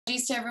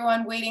Apologies to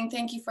everyone waiting.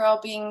 Thank you for all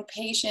being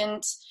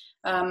patient.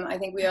 I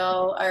think we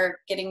all are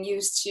getting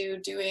used to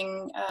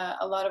doing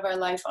a lot of our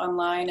life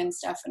online and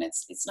stuff, and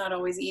it's not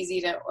always easy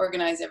to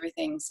organize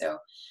everything. So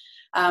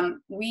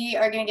we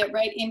are going to get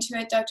right into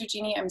it. Dr.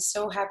 Jeanne, I'm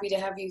so happy to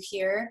have you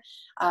here.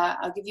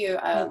 I'll give you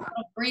a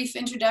little brief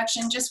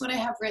introduction, just what I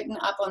have written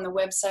up on the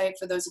website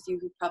for those of you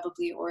who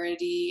probably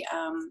already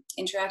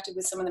interacted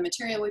with some of the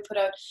material we put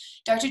out.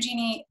 Dr.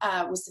 Jeanne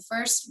was the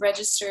first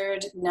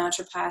registered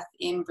naturopath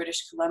in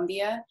British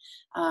Columbia.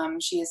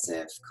 She is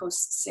of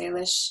Coast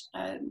Salish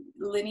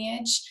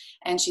lineage,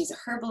 and she's a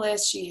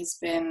herbalist. She has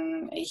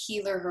been a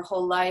healer her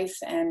whole life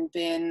and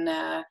been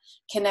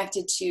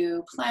connected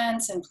to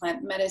plants and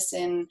plant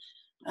medicine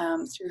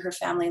through her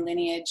family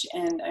lineage.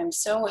 And I'm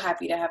so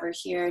happy to have her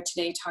here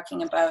today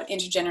talking about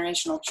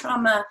intergenerational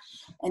trauma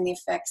and the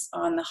effects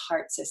on the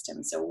heart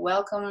system. So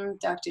welcome,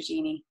 Dr.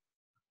 Jeanne.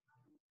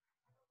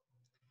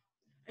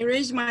 I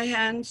raise my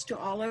hands to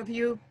all of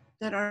you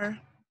that are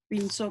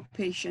being so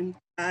patient.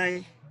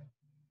 I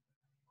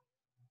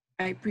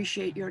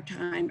appreciate your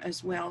time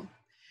as well.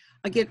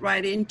 I'll get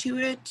right into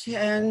it.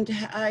 And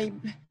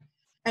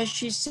as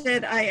she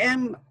said, I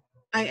am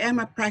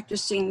a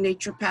practicing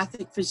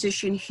naturopathic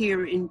physician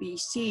here in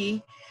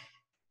BC,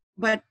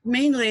 but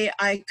mainly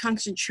I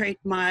concentrate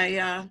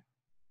my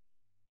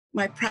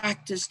my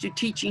practice to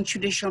teaching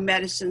traditional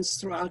medicines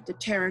throughout the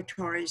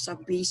territories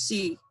of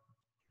BC.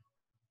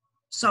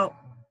 So,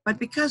 but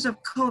because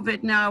of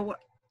COVID now,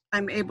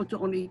 I'm able to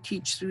only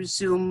teach through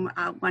Zoom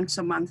once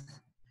a month.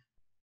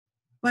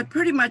 But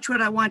pretty much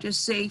what I want to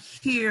say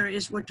here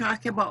is we're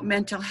talking about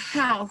mental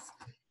health,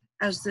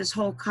 as this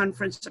whole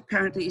conference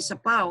apparently is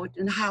about,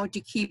 and how to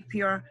keep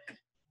your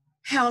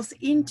health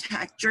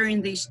intact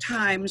during these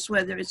times,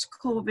 whether it's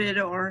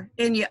COVID or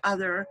any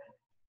other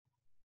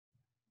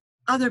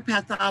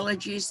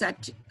pathologies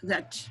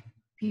that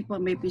people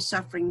may be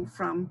suffering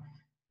from.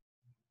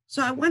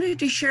 So I wanted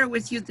to share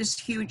with you this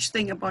huge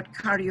thing about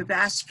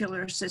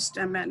cardiovascular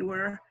system, and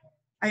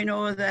I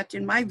know that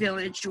in my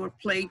village we're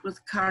plagued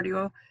with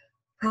cardio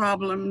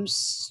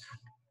problems,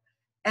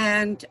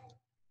 and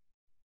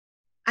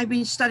I've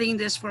been studying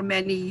this for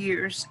many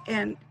years.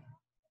 And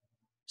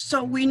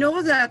so we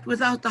know that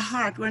without the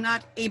heart, we're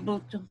not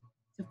able to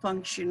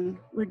function.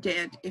 We're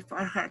dead if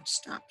our heart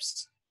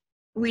stops.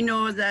 We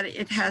know that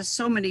it has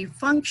so many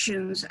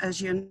functions, as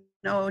you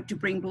know, to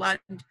bring blood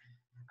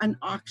and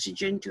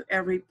oxygen to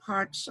every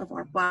parts of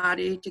our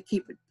body, to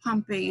keep it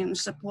pumping and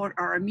support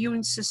our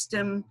immune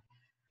system.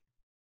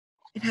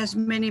 It has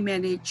many,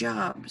 many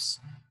jobs.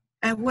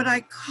 And what I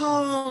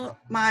call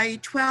my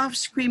 12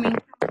 screaming,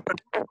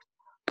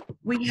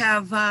 we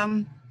have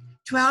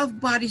 12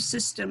 body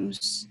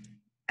systems,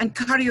 and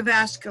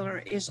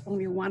cardiovascular is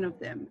only one of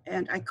them.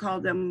 And I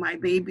call them my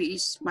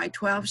babies, my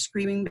 12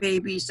 screaming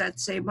babies that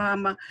say,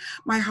 Mama,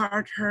 my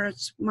heart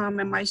hurts.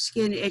 Mama, my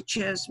skin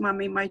itches.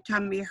 Mommy, my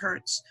tummy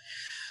hurts.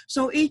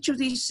 So each of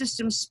these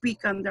systems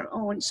speak on their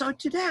own. So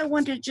today I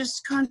want to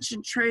just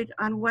concentrate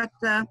on what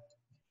the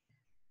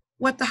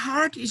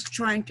heart is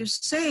trying to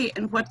say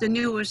and what the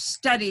newest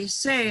studies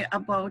say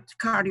about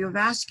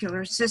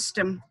cardiovascular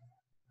system.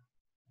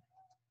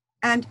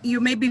 And you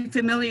may be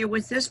familiar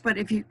with this, but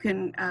if you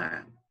can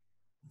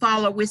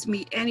follow with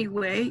me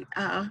anyway,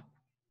 about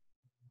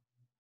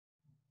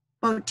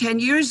 10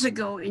 years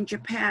ago in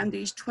Japan,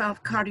 these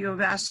 12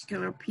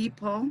 cardiovascular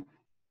people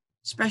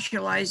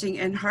specializing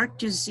in heart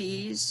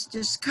disease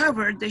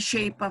discovered the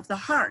shape of the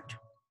heart.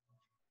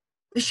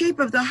 The shape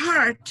of the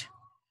heart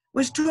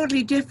was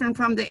totally different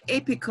from the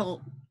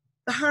apical.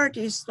 The heart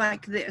is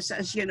like this,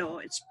 as you know,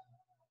 it's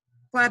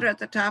flatter at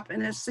the top,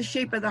 and it's the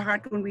shape of the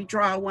heart when we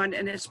draw one,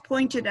 and it's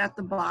pointed at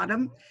the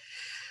bottom.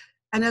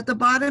 And at the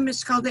bottom,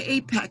 it's called the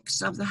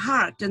apex of the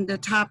heart, and the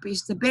top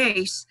is the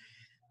base.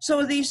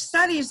 So these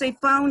studies, they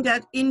found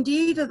that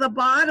indeed the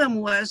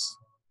bottom was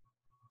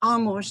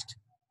almost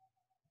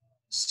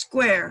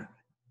square.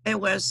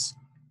 It was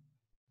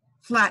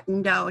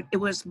flattened out. It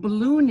was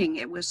ballooning,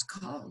 it was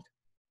called.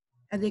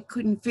 And they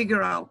couldn't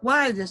figure out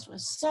why this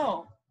was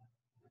so.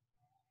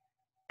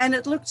 And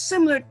it looked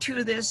similar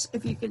to this,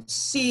 if you could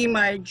see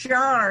my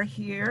jar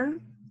here.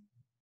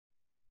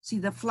 See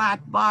the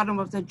flat bottom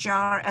of the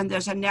jar, and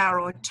there's a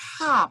narrow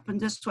top, and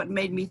this is what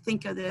made me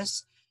think of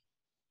this.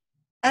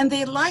 And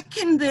they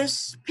likened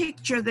this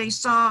picture they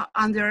saw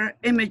on their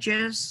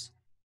images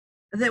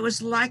that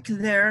was like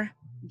their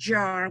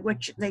jar,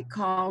 which they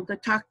called the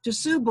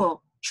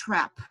Takotsubo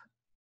trap.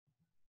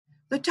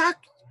 The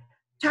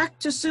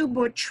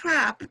Takotsubo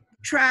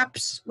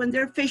traps, when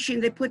they're fishing,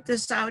 they put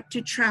this out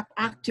to trap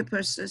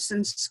octopuses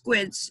and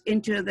squids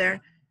into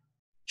their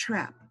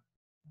trap.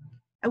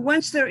 And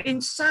once they're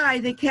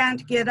inside, they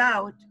can't get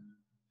out.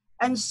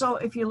 And so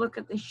if you look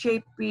at the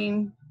shape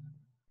being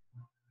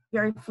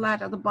very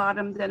flat at the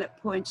bottom, then it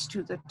points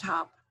to the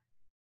top.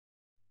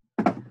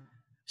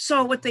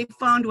 So what they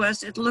found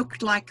was it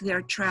looked like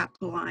their trap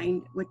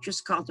line, which is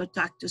called the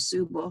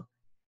Takotsubo.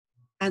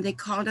 And they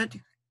called it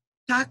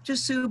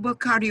Takotsubo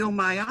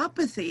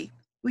cardiomyopathy,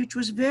 which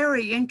was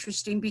very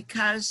interesting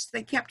because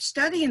they kept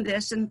studying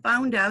this and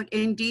found out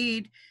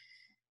indeed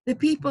The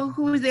people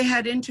who they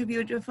had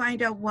interviewed to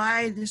find out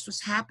why this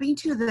was happening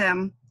to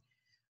them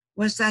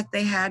was that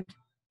they had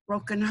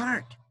broken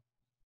heart.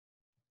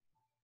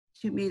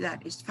 To me,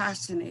 that is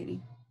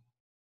fascinating.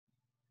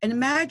 And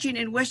imagine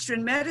in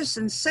Western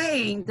medicine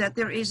saying that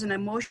there is an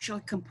emotional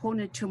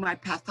component to my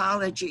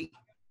pathology,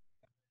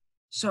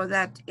 so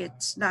that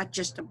it's not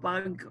just a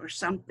bug or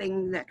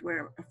something that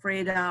we're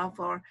afraid of,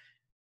 or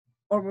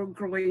we're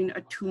growing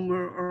a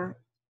tumor or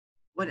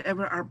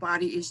whatever our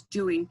body is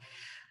doing.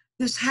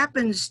 This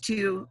happens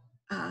to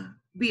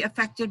be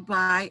affected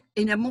by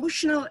an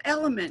emotional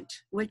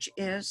element, which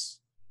is,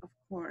 of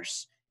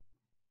course,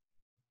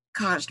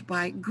 caused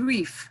by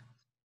grief.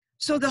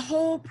 So the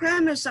whole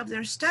premise of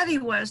their study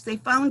was they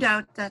found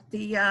out that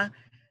the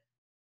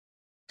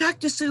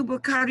Takotsubo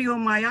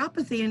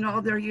cardiomyopathy in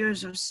all their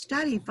years of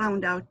study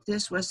found out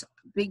this was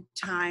big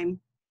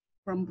time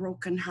from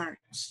broken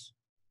hearts.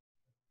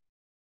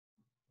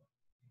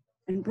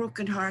 And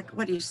broken heart,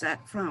 what is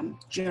that from?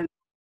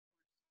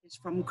 It's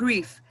from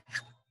grief.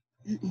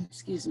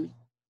 Excuse me.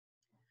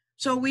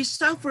 So we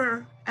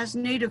suffer as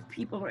Native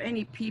people or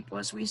any people,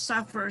 as we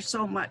suffer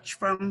so much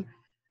from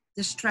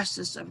the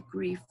stresses of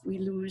grief. We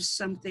lose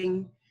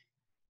something,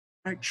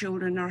 our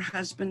children, our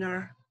husband,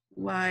 our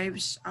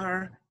wives,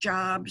 our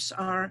jobs,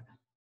 or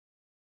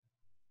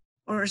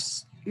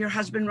your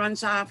husband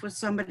runs off with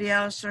somebody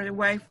else, or your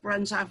wife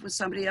runs off with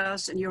somebody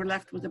else, and you're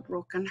left with a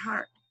broken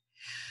heart.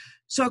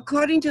 So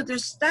according to the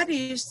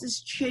studies,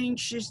 this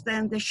changes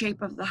then the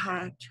shape of the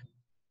heart,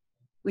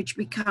 which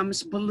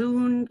becomes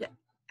ballooned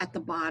at the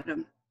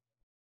bottom.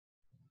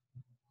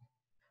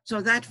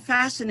 So that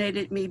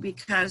fascinated me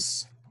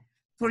because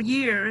for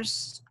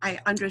years, I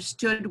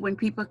understood when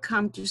people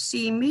come to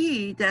see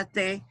me that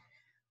they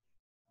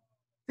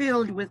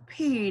filled with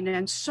pain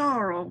and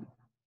sorrow,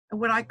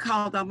 what I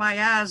call the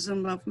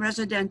miasm of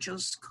residential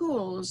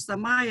schools, the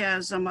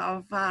miasm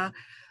of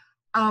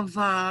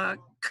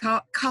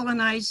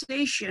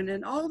colonization,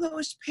 and all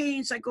those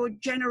pains that go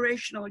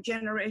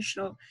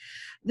generational,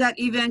 that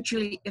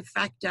eventually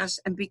affect us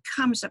and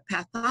becomes a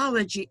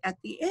pathology at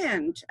the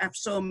end of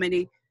so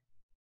many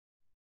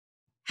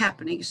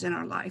happenings in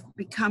our life,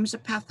 becomes a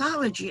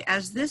pathology,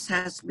 as this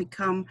has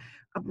become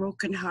a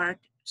broken heart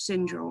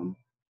syndrome.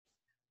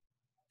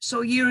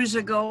 So years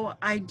ago,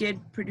 I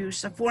did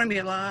produce a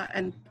formula,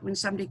 and when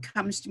somebody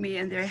comes to me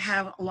and they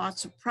have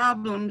lots of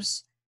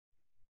problems,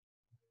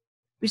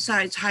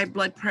 besides high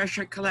blood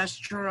pressure,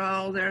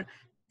 cholesterol, their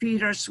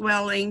feet are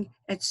swelling,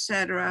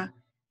 etc.,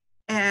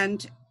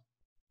 and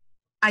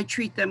I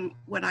treat them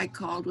what I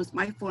called with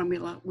my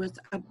formula with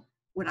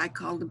what I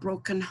call the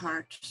broken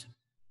heart.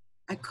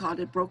 I called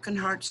it broken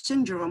heart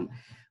syndrome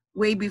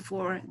way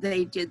before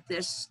they did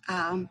this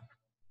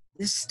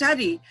this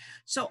study.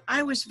 So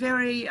I was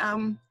very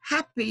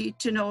happy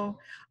to know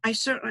I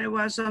certainly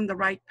was on the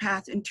right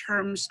path in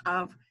terms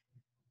of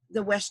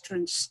the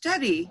Western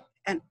study,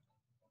 and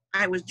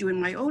I was doing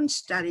my own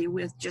study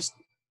with just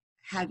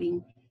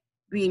having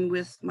been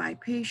with my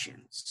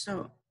patients.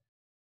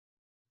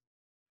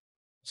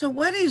 So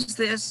what is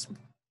this?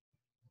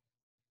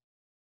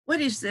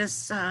 What is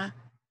this?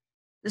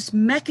 This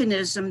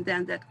mechanism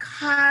then that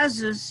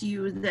causes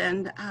you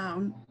then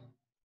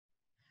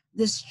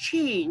this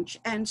change?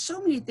 And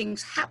so many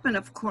things happen,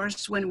 of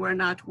course, when we're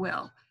not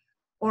well,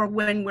 or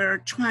when we're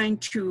trying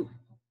to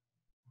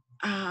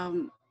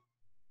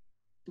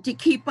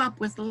keep up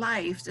with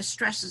life, the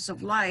stresses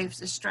of life,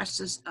 the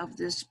stresses of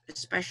this,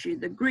 especially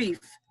the grief.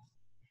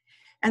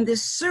 And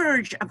this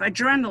surge of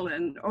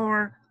adrenaline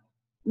or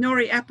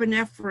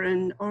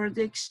norepinephrine, or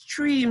the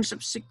extremes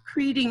of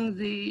secreting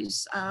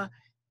these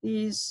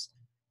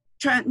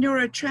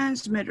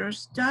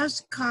neurotransmitters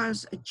does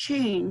cause a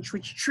change,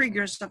 which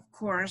triggers, of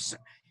course,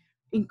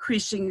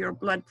 increasing your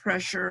blood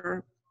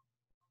pressure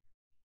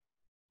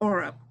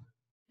or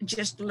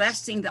just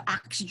lessening the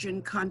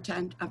oxygen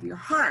content of your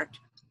heart.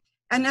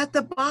 And at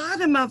the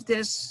bottom of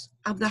this,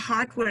 of the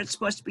heart, where it's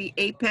supposed to be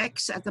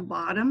apex at the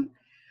bottom,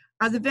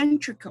 are the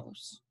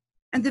ventricles.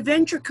 And the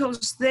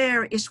ventricles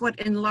there is what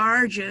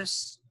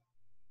enlarges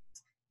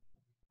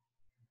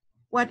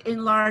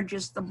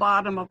the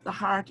bottom of the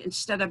heart.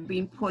 Instead of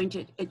being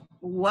pointed, it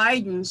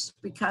widens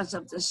because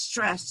of the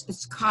stress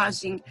it's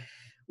causing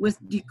with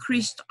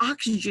decreased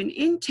oxygen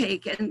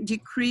intake and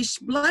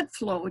decreased blood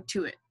flow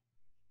to it.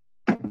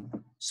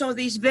 So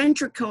these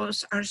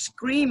ventricles are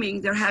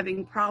screaming, they're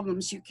having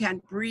problems. You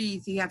can't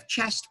breathe, you have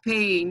chest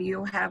pain,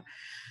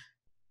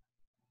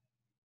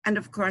 and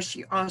of course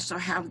you also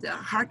have the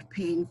heart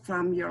pain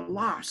from your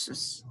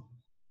losses.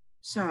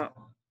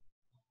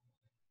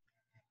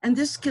 And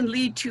this can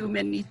lead to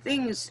many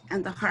things,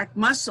 and the heart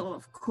muscle,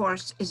 of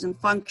course, isn't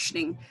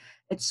functioning.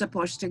 It's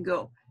supposed to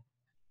go.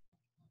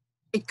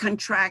 It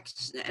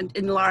contracts and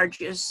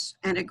enlarges,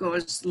 and it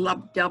goes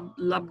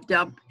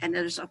lub-dub, and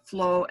there's a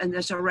flow, and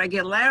there's a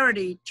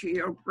regularity to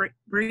your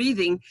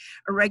breathing,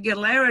 a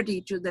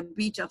regularity to the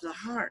beat of the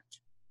heart.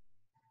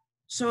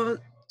 So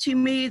to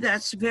me,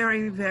 that's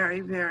very, very,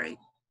 very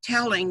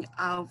telling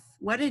of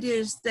what it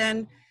is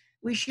then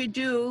we should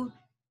do.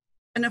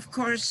 And of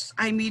course,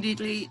 I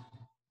immediately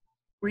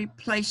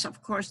replace,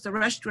 of course, the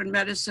Western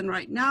medicine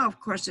right now. Of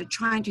course, they're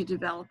trying to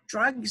develop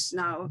drugs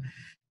now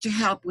to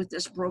help with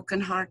this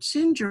broken heart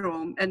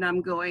syndrome. And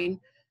I'm going,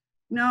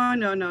 no,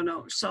 no, no,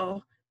 no.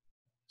 So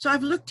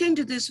I've looked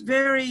into this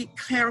very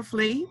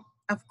carefully,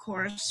 of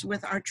course,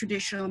 with our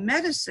traditional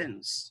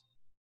medicines.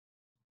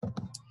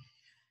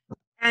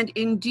 And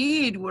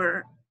indeed,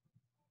 we're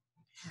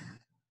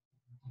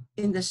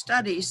in the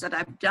studies that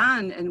I've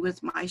done and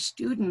with my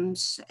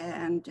students,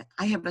 and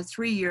I have a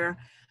three-year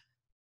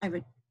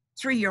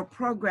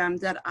program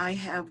that I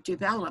have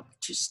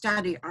developed to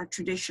study our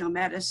traditional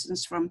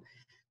medicines from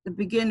the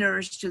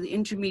beginners to the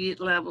intermediate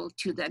level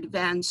to the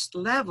advanced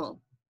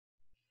level.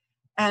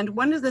 And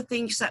one of the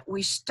things that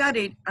we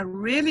studied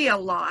really a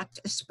lot,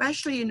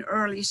 especially in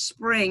early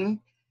spring,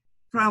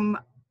 from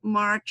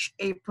March,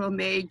 April,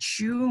 May,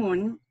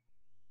 June,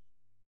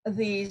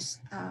 these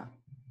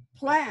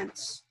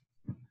plants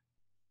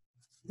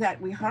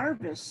that we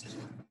harvest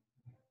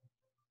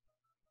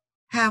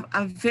have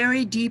a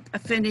very deep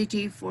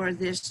affinity for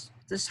this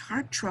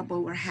heart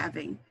trouble we're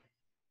having.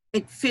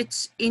 It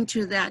fits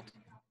into that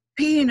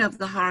pain of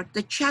the heart,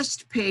 the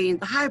chest pain,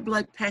 the high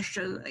blood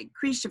pressure, the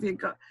increase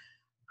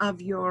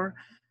of your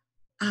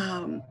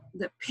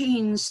the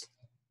pains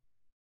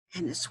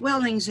and the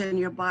swellings in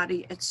your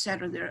body,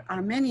 etc. There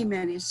are many,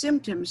 many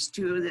symptoms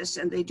to this,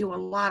 and they do a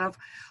lot of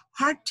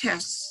heart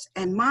tests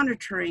and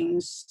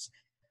monitorings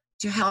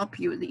to help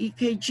you, the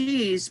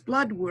EKGs,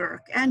 blood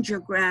work,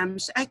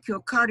 angiograms,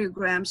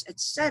 echocardiograms,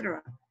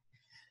 etc.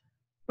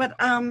 But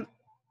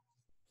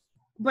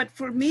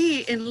for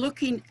me, in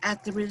looking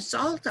at the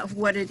result of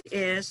what it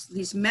is,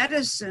 these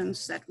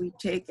medicines that we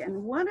take,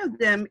 and one of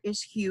them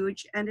is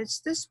huge, and it's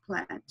this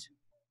plant.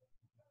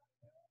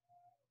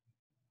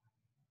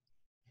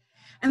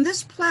 And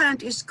this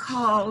plant is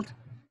called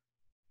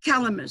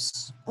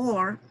calamus,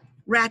 or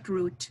rat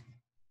root.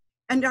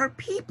 And our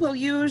people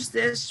use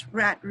this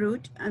rat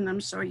root, and I'm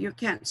sorry, you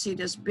can't see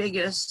it as big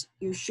as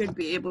you should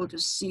be able to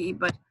see,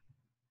 but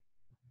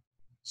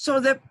so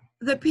the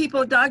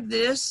people dug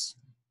this.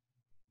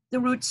 The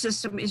root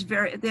system is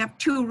they have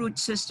two root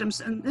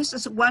systems, and this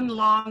is one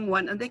long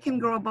one, and they can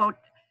grow about,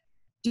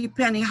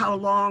 depending how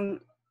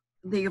long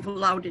they've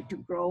allowed it to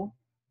grow.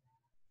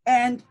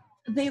 And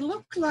they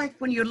look like,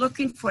 when you're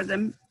looking for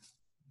them,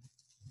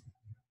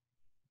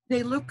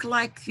 they look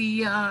like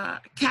the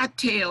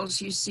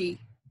cattails you see.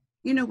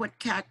 You know what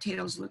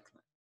cattails look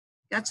like.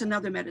 That's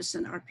another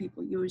medicine our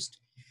people used.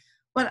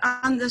 But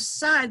on the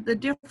side, the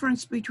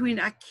difference between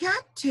a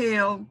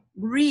cattail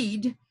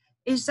reed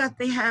is that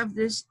they have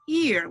this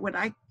ear,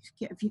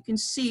 if you can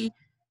see, it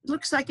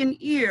looks like an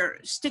ear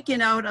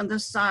sticking out on the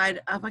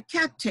side of a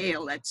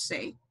cattail, let's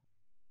say.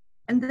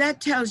 And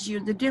that tells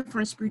you the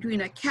difference between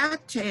a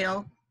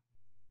cattail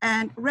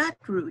and rat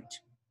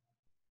root.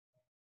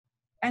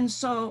 And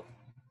so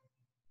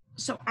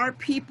our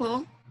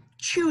people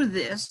chew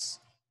this.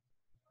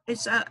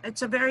 It's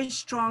a very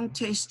strong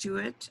taste to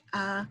it,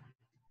 but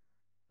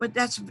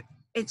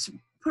it's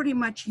pretty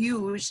much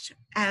used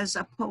as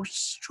a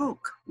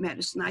post-stroke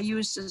medicine. I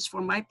use this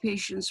for my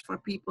patients, for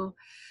people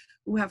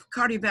who have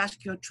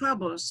cardiovascular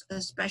troubles,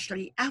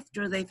 especially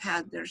after they've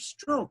had their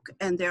stroke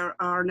and they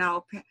are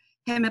now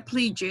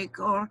hemiplegic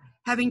or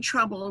having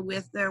trouble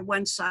with their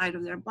one side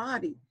of their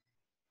body.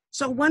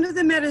 So one of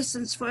the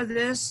medicines for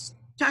this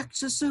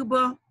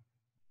Takotsubo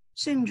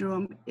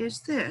syndrome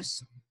is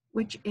this,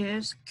 which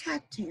is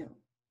cattail.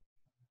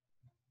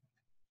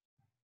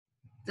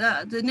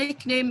 The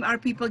nickname our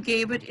people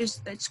gave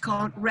it's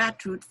called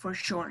rat root for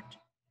short.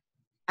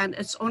 And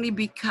it's only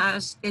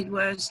because it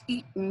was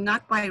eaten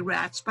not by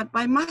rats, but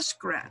by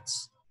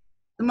muskrats.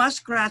 The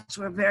muskrats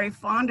were very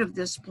fond of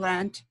this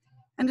plant,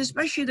 and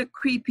especially the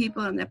Cree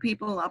people and the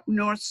people up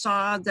north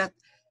saw that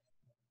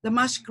the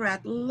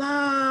muskrat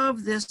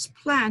loved this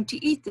plant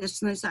to eat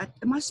this, and they thought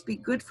it must be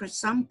good for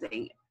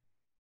something.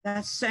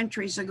 That's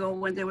centuries ago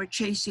when they were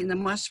chasing the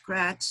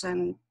muskrats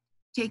and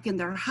taking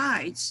their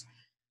hides.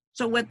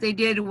 So what they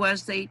did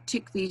was they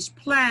took these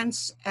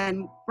plants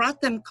and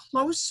brought them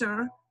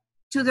closer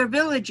to their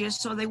villages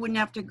so they wouldn't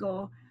have to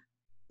go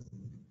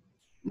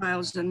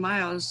miles and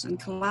miles and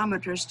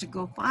kilometers to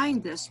go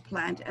find this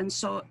plant. And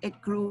so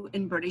it grew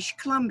in British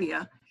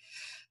Columbia.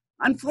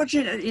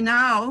 Unfortunately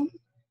now,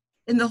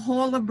 in the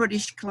whole of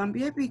British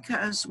Columbia,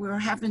 because we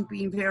haven't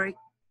been very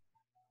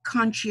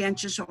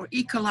conscientious or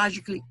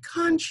ecologically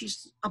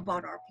conscious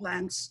about our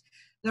plants,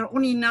 there are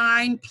only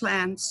 9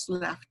 plants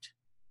left.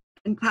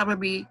 And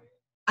probably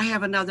I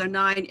have another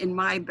 9 in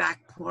my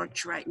back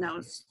porch right now.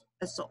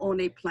 It's the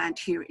only plant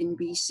here in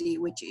BC,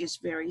 which is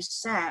very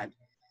sad.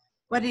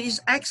 But it is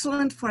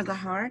excellent for the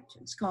heart.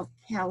 It's called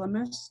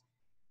calamus.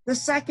 The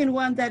second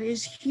one that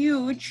is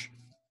huge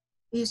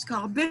is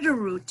called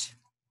bitterroot.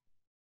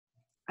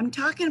 I'm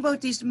talking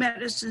about these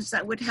medicines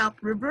that would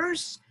help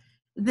reverse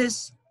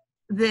this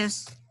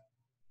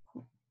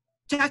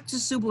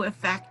Takotsubo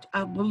effect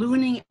of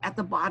ballooning at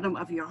the bottom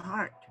of your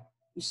heart,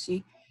 you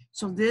see.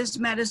 So these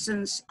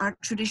medicines, our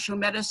traditional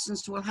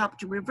medicines, will help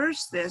to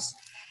reverse this.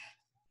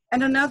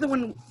 And another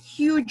one,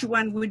 huge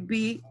one, would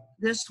be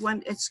this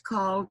one. It's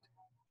called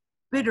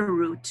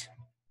bitterroot.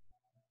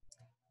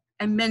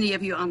 And many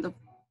of you on the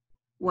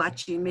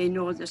watching may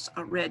know this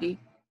already.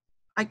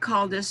 I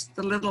call this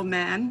the little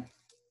man.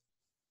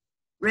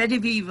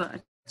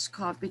 Rediviva, it's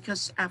called,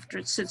 because after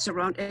it sits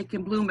around, it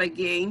can bloom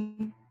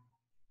again.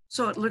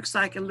 So it looks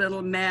like a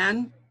little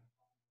man.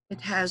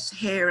 It has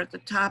hair at the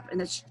top,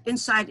 and it's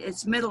inside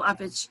its middle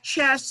of its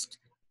chest.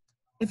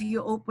 If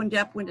you open it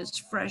up when it's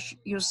fresh,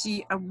 you'll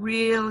see a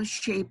real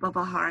shape of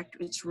a heart.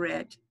 It's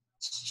red.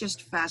 It's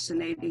just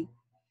fascinating.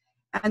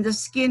 And the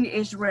skin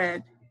is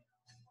red.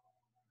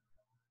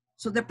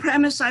 So the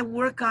premise I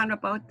work on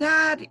about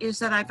that is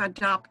that I've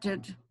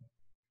adopted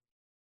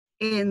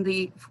in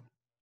the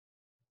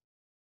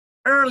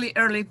early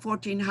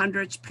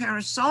 1400s,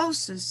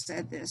 Paracelsus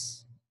said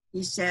this.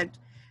 He said,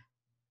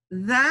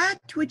 that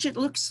which it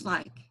looks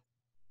like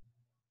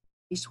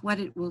is what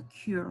it will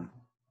cure.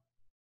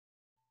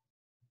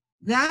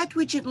 That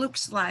which it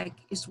looks like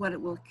is what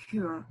it will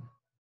cure.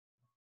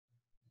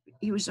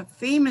 He was a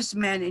famous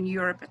man in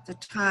Europe at the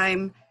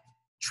time,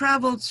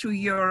 traveled through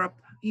Europe.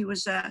 He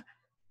was a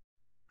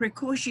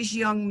precocious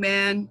young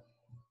man,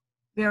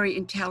 very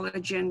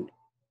intelligent,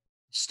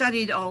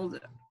 studied all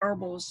the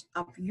herbals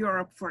of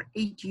Europe for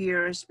 8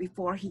 years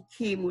before he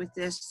came with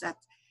this, that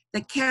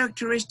the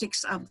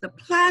characteristics of the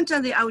plant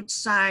on the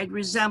outside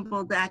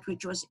resemble that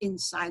which was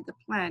inside the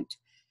plant.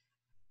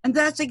 And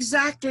that's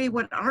exactly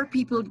what our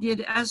people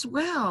did as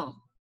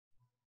well.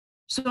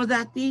 So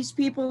that these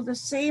people, the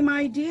same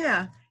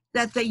idea,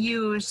 that they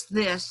use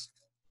this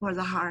for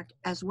the heart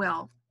as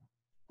well,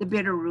 the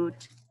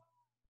bitterroot,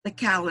 the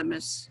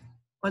calamus,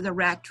 or the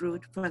rat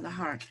root for the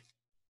heart.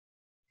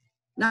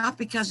 Not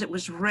because it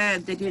was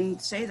red, they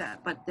didn't say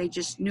that, but they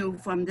just knew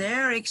from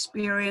their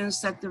experience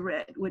that the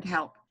red would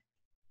help.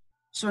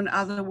 So in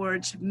other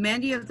words,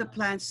 many of the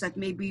plants that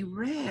may be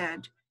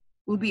red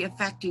will be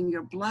affecting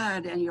your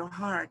blood and your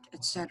heart,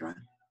 etc.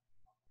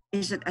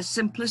 Is it as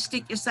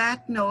simplistic as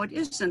that? No, it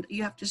isn't.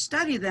 You have to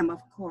study them,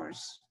 of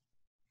course.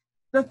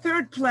 The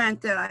third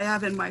plant that I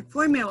have in my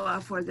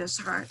formula for this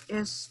heart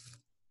is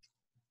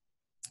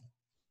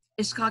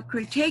called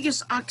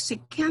Crataegus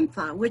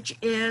oxycantha, which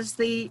is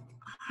the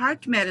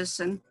heart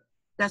medicine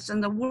that's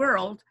in the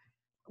world.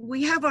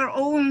 We have our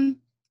own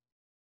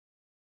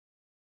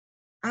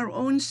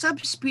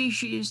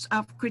subspecies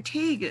of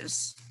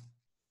Crataegus.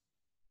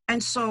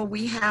 And so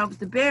we have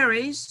the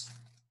berries.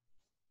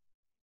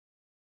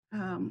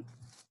 The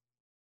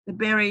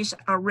berries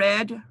are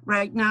red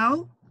right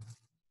now.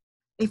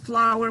 They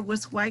flower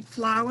with white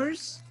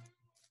flowers.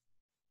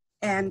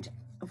 And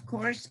of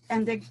course,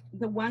 and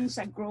the ones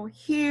that grow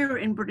here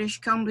in British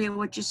Columbia,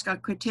 which is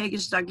called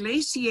Crataegus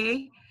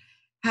douglasii,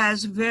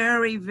 has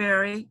very,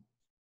 very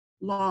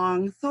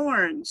long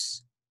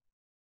thorns.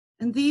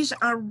 And these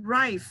are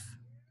rife.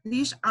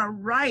 These are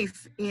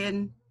rife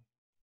in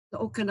the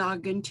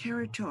Okanagan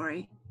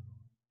territory.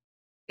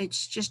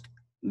 It's just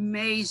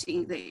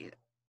amazing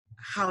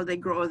how they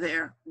grow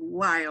there,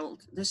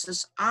 wild. This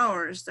is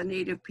ours. The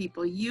native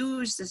people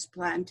use this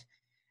plant.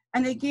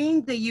 And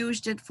again, they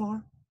used it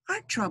for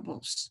heart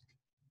troubles.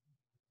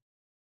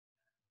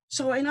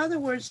 So in other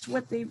words,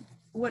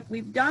 what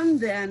we've done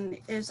then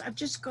is I've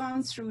just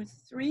gone through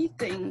 3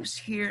 things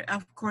here.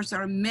 Of course,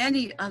 there are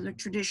many other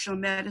traditional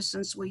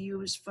medicines we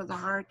use for the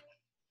heart,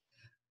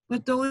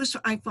 but those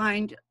I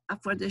find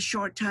for the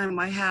short time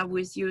I have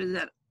with you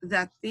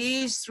that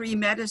these 3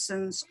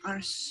 medicines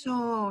are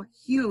so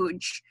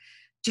huge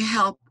to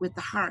help with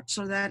the heart,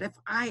 so that if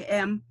I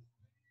am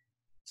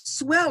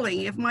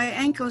swelling, if my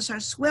ankles are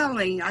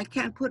swelling, I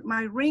can't put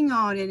my ring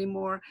on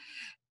anymore,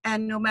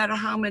 and no matter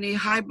how many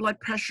high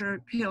blood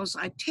pressure pills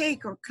I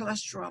take or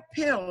cholesterol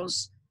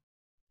pills,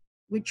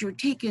 which you're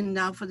taking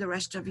now for the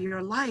rest of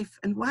your life.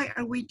 And why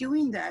are we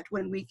doing that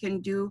when we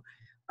can do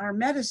our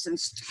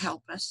medicines to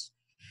help us?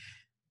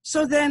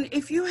 So then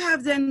if you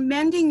have then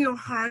mending your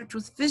heart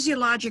with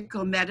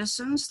physiological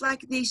medicines,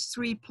 like these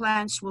 3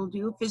 plants will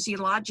do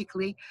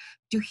physiologically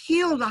to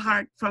heal the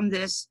heart from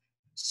this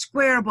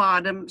square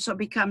bottom so it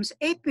becomes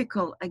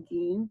apical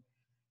again,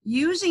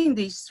 using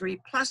these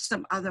 3 plus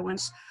some other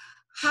ones,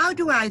 how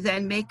do I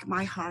then make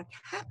my heart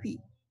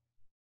happy?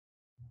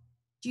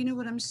 Do you know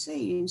what I'm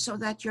saying? So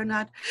that you're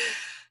not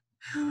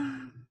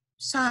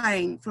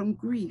sighing from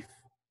grief.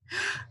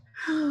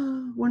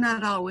 We're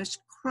not always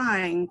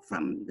crying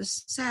from the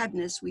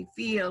sadness we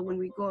feel when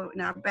we go in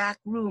our back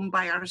room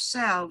by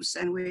ourselves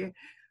and we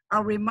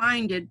are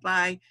reminded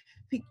by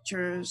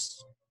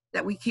pictures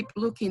that we keep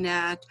looking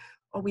at,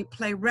 or we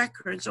play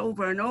records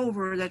over and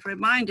over that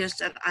remind us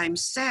that I'm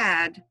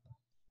sad.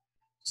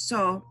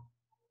 So,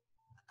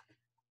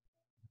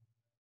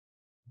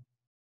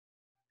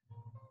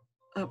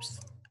 oops,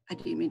 I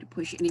didn't mean to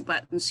push any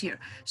buttons here.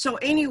 So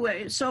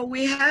anyway, so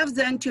we have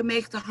then to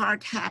make the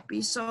heart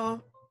happy.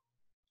 So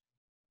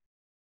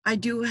I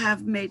do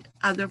have made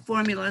other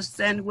formulas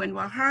then when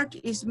our heart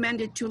is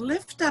mended to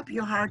lift up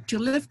your heart, to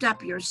lift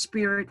up your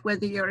spirit,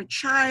 whether you're a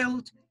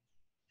child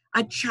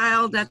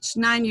that's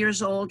 9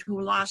 years old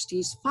who lost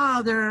his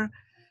father,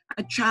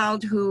 a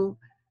child who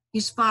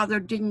his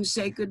father didn't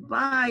say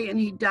goodbye and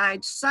he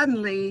died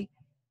suddenly,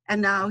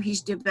 And now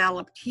he's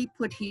developed, he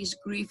put his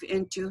grief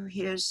into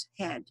his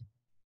head.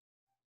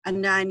 A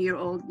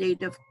 9-year-old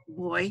native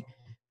boy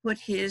put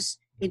his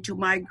into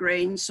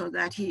migraine so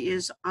that he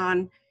is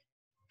on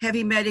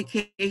heavy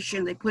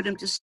medication. They put him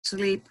to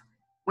sleep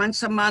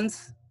once a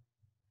month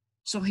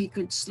so he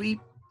could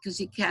sleep because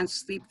he can't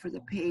sleep for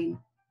the pain.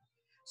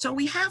 So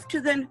we have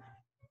to then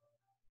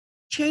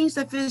change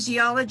the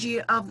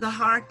physiology of the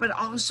heart, but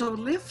also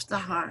lift the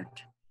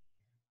heart.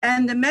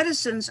 And the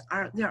medicines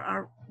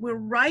we're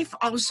rife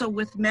also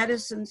with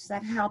medicines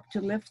that help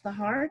to lift the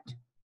heart.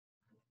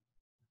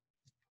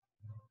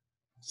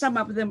 Some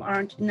of them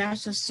aren't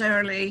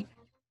necessarily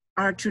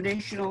our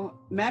traditional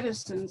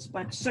medicines,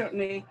 but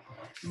certainly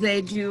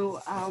they do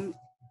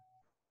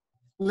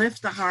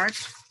lift the heart.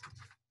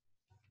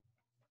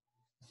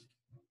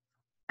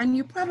 And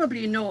you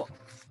probably know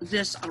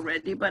this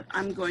already, but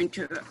I'm going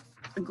to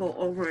go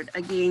over it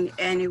again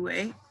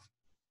anyway.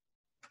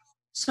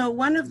 So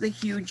one of the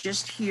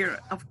hugest here,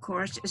 of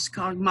course, is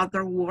called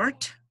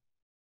motherwort.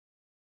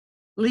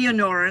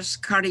 Leonora's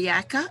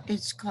cardiaca,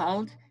 it's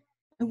called.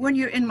 And when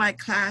you're in my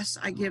class,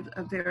 I give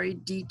a very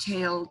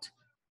detailed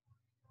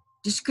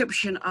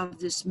description of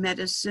this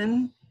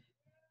medicine,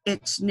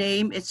 its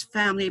name, its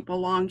family it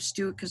belongs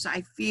to, because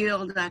I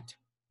feel that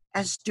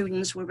as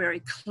students, we're very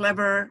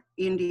clever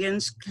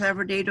Indians,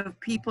 clever Native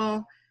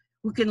people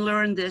who can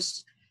learn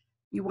this.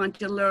 You want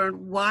to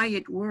learn why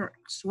it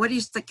works. What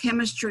is the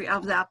chemistry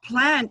of that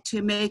plant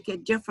to make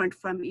it different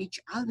from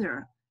each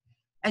other?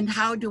 And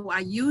how do I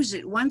use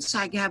it? Once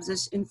I have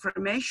this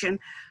information,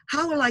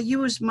 how will I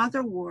use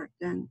motherwort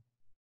then?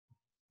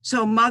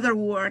 So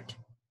motherwort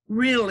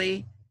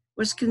really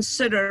was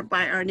considered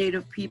by our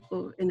Native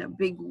people in a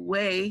big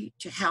way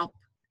to help,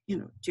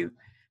 to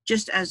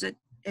just as it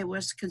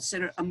was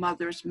considered a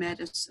mother's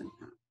medicine.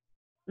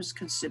 It was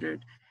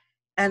considered,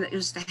 and it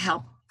is to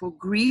help for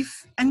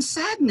grief and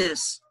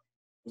sadness.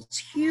 It's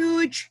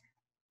huge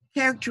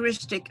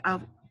characteristic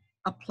of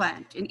a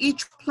plant, and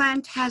each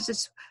plant has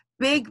its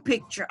big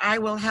picture. I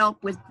will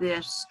help with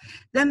this.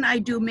 Then I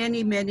do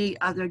many, many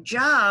other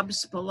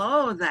jobs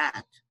below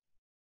that.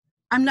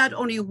 I'm not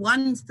only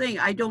one thing.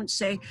 I don't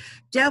say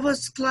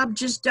Devil's Club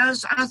just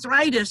does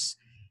arthritis.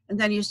 And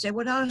then you say,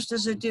 what else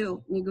does it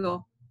do? And you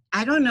go,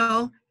 I don't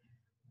know.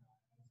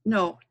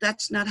 No,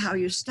 that's not how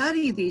you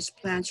study these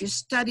plants. You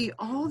study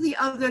all the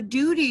other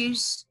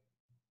duties,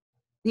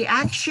 the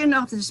action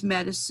of this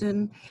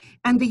medicine,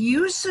 and the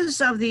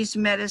uses of these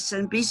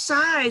medicine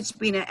besides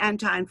being an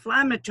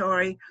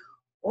anti-inflammatory,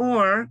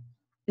 or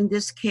in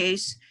this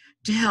case,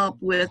 to help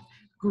with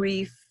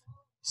grief,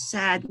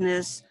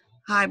 sadness,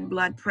 high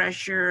blood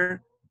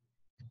pressure,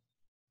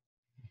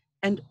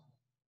 and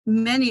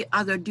many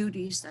other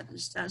duties that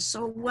it does.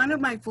 So one of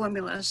my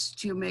formulas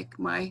to make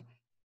my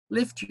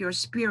Lift Your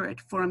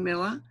Spirit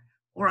formula,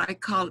 or I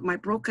call it my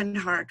Broken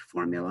Heart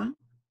formula,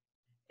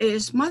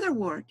 is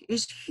motherwort.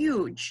 Is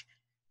huge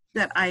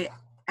that I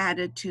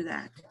added to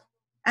that.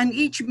 And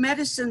each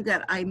medicine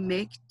that I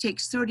make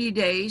takes 30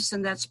 days,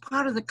 and that's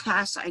part of the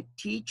class I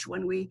teach.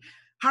 When we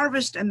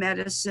harvest a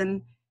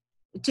medicine,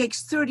 it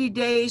takes 30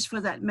 days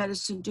for that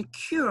medicine to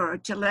cure,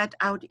 to let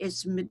out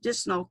its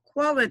medicinal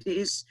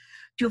qualities,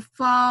 to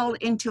fall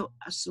into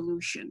a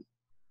solution.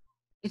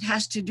 It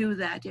has to do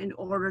that in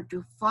order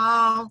to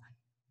fall,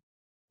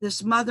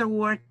 this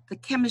motherwort, the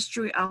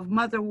chemistry of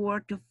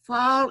motherwort, to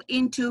fall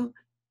into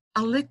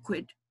a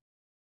liquid.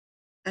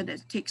 And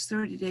it takes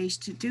 30 days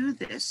to do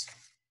this.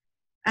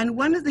 And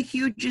one of the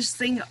hugest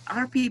things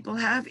our people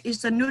have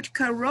is the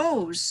Nootka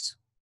rose.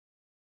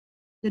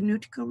 The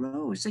Nootka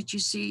rose that you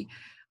see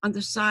on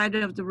the side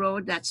of the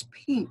road, that's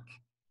pink.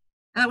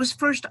 And it was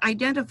first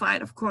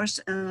identified, of course,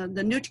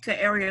 the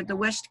Nootka area, the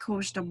west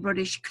coast of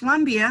British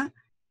Columbia,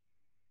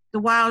 the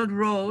wild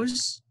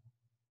rose,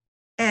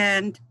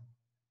 and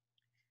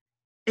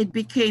it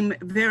became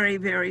very,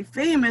 very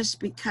famous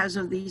because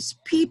of these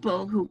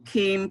people who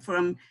came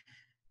from,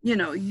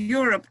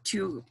 Europe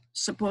to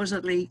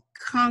supposedly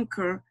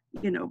conquer,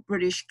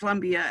 British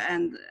Columbia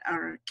and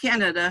our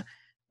Canada,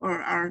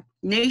 or our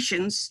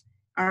nations,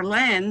 our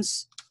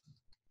lands,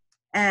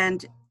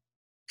 and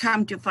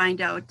come to find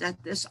out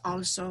that this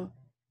also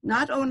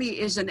not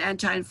only is an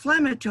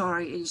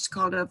anti-inflammatory, it's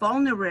called a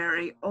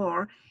vulnerary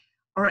or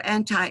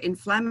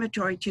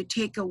anti-inflammatory, to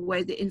take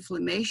away the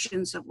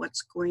inflammations of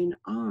what's going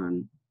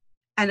on.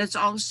 And it's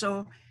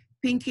also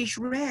pinkish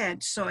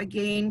red. So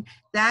again,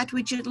 that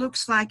which it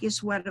looks like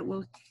is what it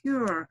will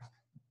cure.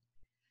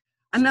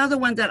 Another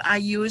one that I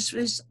use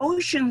is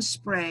ocean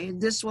spray.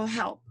 This will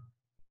help.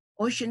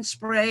 Ocean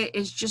spray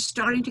is just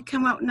starting to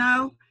come out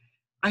now.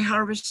 I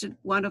harvested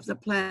one of the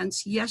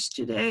plants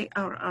yesterday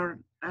or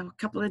a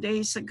couple of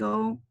days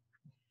ago.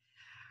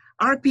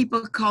 Our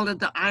people call it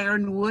the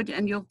ironwood,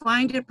 and you'll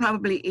find it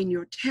probably in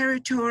your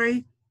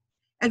territory.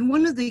 And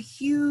one of the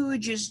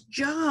hugest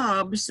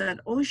jobs that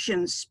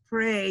ocean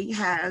spray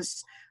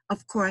has,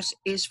 of course,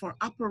 is for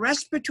upper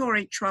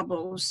respiratory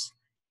troubles,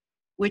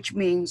 which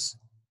means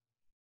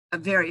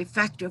very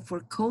effective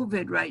for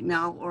COVID right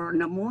now, or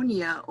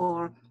pneumonia,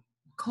 or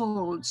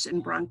colds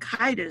and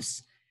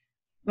bronchitis.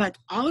 but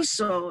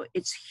also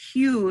it's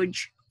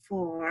huge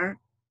for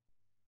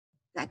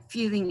that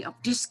feeling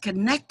of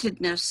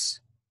disconnectedness.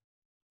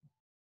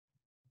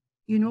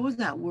 You know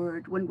that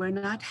word, when we're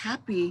not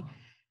happy,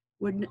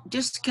 we're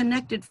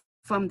disconnected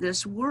from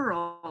this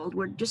world,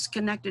 we're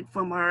disconnected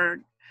from our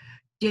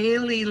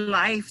daily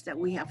life that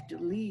we have to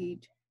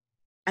lead.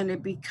 And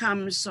it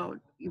becomes so,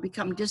 you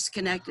become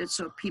disconnected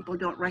so people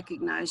don't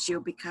recognize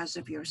you because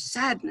of your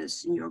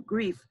sadness and your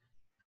grief.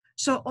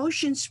 So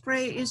ocean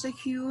spray is a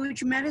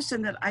huge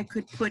medicine that I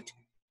could put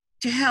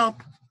to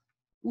help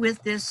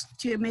with this,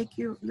 to make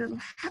you a little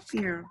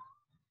happier.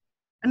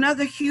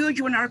 Another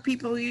huge one our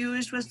people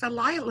used was the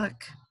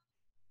lilac.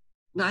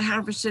 I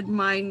harvested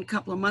mine a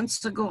couple of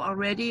months ago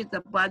already,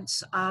 the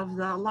buds of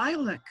the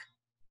lilac.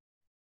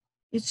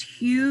 It's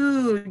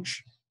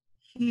huge,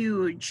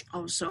 huge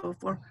also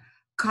for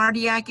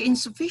cardiac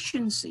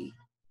insufficiency,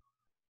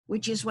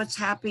 which is what's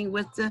happening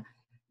with the,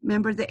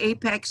 remember the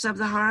apex of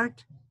the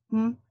heart?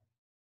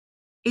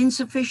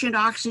 Insufficient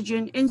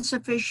oxygen,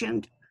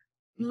 insufficient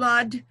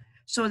blood,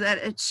 so that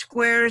it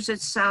squares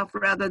itself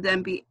rather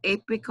than be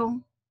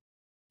apical.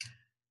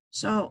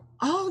 So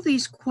all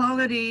these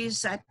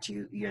qualities that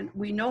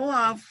we know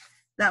of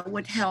that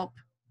would help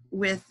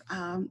with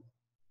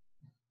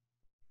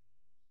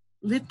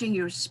lifting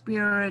your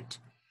spirit,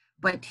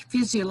 but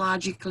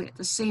physiologically at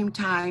the same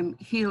time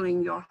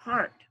healing your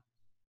heart.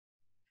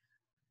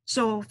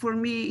 So for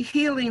me,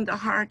 healing the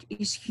heart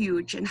is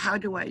huge. And how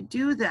do I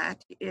do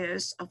that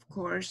is, of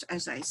course,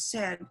 as I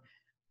said,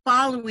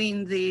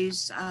 following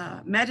these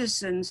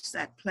medicines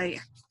that play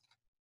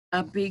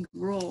a big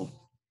role.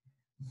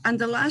 And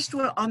the last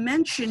one I'll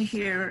mention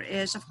here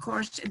is, of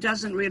course, it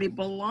doesn't really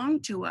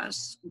belong to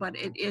us, but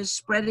it is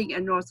spreading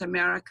in North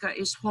America,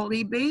 is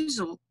holy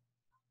basil.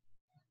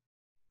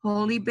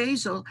 Holy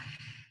basil.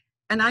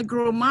 And I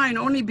grow mine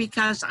only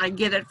because I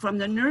get it from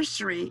the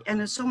nursery,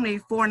 and it's only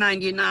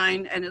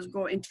 $4.99, and it's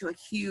going into a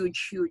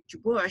huge, huge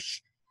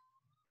bush.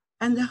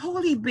 And the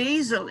holy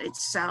basil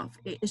itself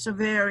is a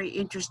very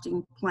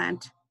interesting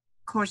plant.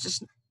 Of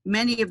course,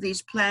 many of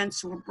these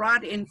plants were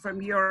brought in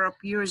from Europe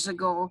years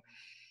ago,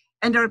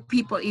 and our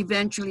people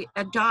eventually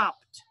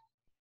adopt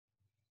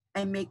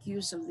and make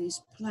use of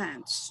these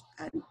plants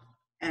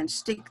and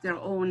stick their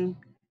own,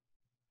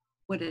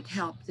 what it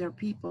helped their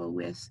people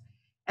with.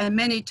 And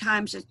many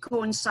times it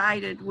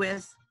coincided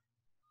with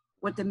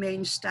what the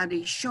main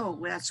studies show.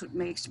 That's what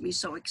makes me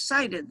so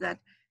excited, that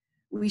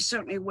we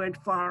certainly weren't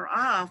far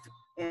off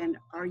and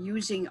are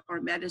using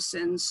our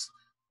medicines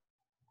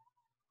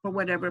for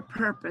whatever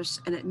purpose,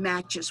 and it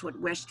matches what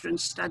Western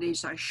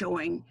studies are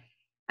showing.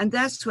 And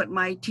that's what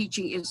my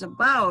teaching is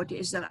about,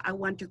 is that I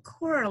want to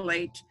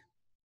correlate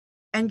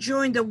and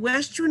join the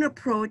Western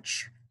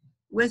approach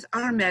with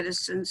our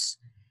medicines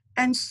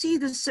and see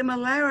the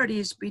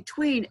similarities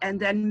between, and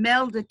then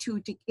meld the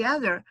two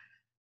together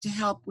to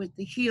help with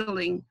the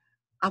healing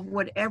of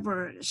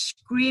whatever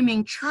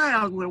screaming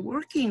child we're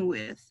working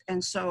with.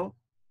 And so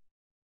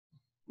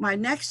my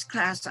next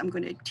class I'm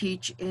going to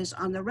teach is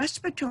on the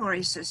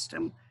respiratory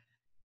system,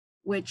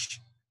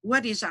 which,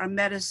 what is our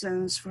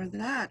medicines for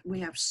that? We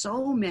have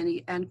so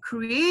many, and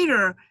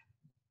Creator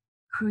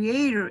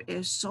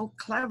is so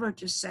clever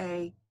to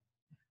say,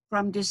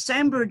 from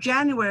December,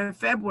 January,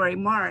 February,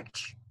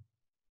 March,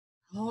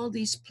 all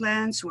these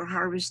plants we're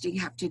harvesting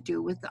have to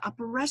do with the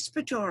upper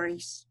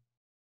respiratories.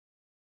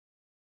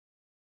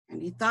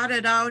 And he thought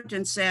it out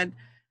and said,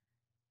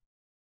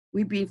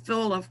 we've been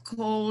full of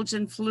colds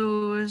and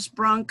flus,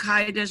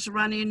 bronchitis,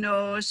 runny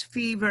nose,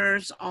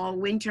 fevers all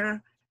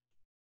winter.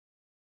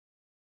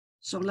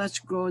 So let's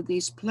grow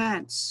these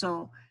plants.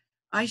 So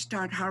I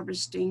start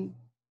harvesting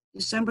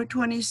December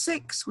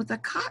 26th with the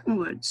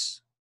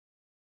cottonwoods.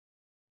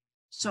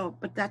 So,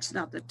 but that's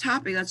not the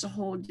topic, that's a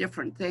whole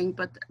different thing,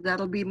 but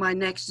that'll be my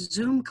next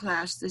Zoom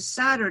class this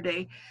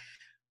Saturday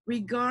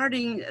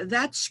regarding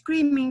that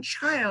screaming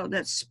child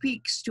that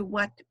speaks to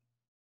what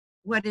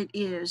it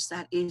is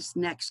that is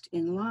next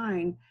in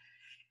line.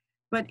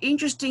 But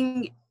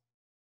interesting,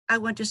 I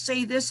want to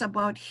say this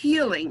about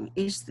healing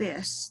is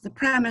this, the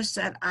premise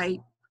that I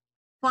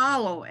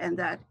follow and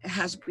that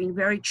has been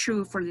very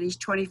true for these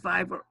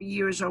 25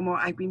 years or more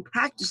I've been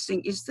practicing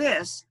is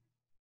this,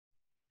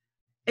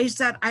 is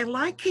that I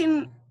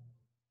liken,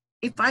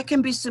 if I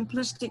can be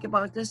simplistic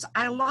about this,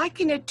 I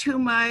liken it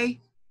to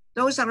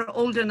those that are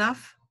old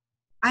enough.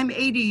 I'm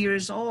 80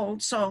 years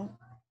old, so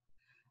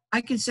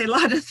I can say a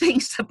lot of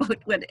things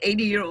about what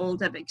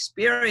 80-year-olds have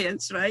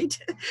experienced, right?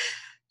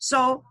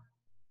 So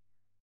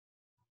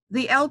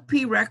the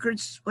LP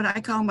records, what I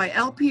call my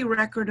LP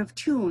record of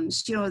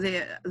tunes, you know,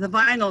 the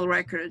vinyl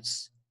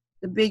records,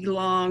 the big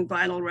long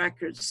vinyl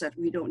records that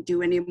we don't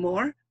do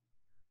anymore.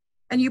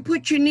 And you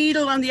put your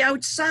needle on the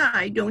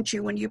outside, don't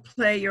you, when you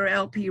play your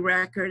LP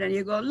record, and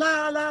you go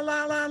la, la,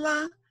 la, la,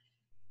 la.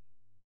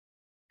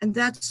 And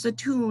that's the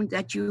tune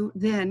that you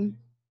then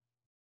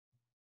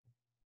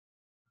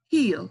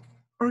heal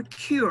or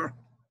cure.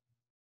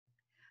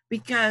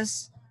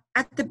 Because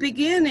at the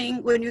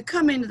beginning, when you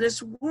come into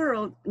this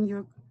world and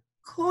you're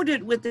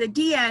coded with the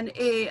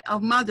DNA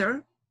of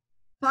mother,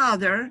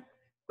 father,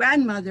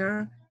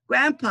 grandmother,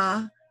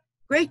 grandpa,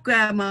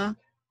 great-grandma,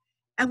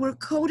 and we're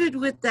coded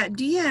with that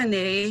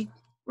DNA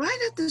right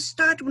at the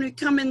start when we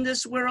come in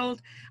this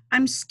world.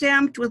 I'm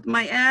stamped with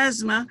my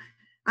asthma.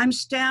 I'm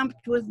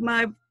stamped with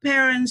my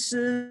parents'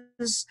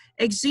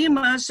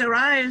 eczema,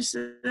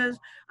 psoriasis.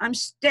 I'm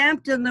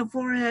stamped in the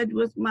forehead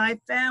with my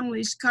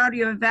family's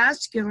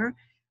cardiovascular,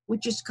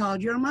 which is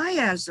called your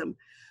miasm.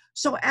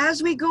 So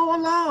as we go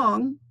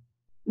along,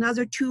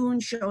 another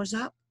tune shows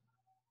up,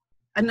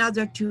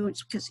 another tune,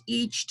 because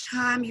each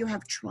time you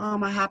have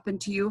trauma happen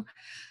to you,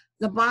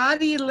 the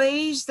body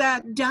lays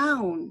that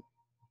down.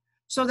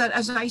 So that,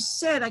 as I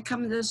said, I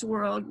come to this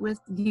world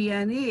with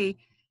DNA.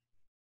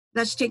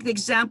 Let's take the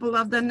example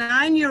of the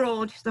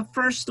 9-year-old. The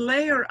first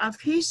layer of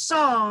his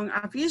song,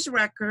 of his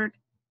record,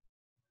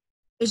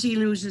 is he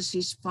loses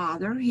his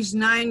father. He's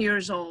 9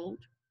 years old.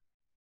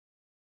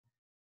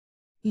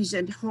 He's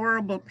in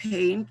horrible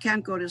pain,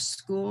 can't go to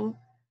school.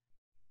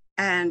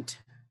 And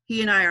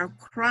he and I are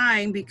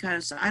crying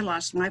because I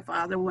lost my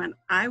father when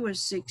I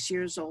was 6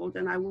 years old,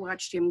 and I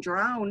watched him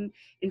drown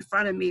in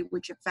front of me,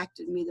 which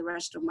affected me the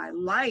rest of my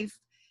life.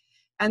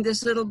 And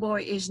this little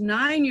boy is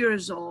 9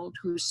 years old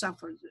who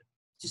suffered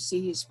to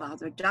see his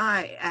father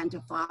die, and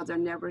the father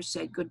never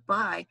said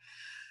goodbye.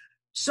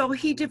 So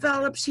he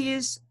develops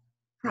his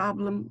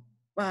problem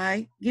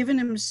by giving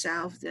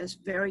himself this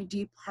very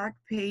deep heart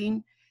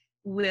pain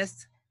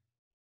with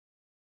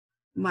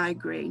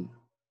migraine.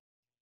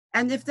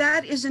 And if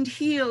that isn't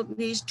healed,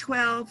 these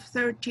 12,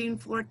 13,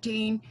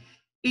 14,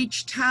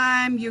 each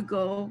time you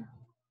go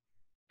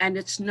and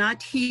it's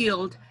not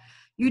healed,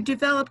 you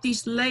develop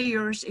these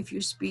layers, if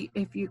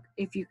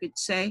you could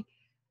say,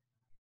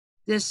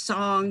 this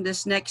song,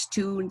 this next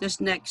tune,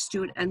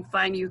 and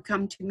finally you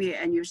come to me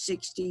and you're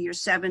 60, you're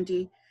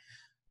 70.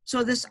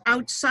 So this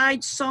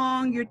outside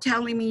song you're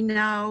telling me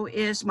now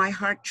is my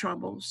heart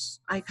troubles.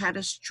 I've had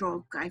a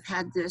stroke, I've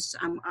had this,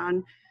 I'm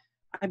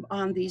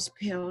on these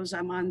pills,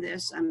 I'm on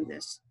this, I'm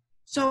this.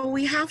 So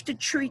we have to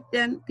treat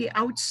then the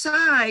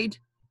outside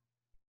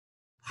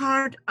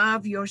part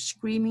of your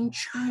screaming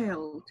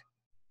child.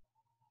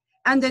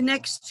 And the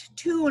next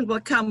tune will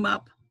come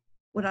up,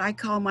 what I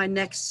call my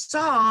next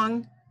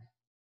song,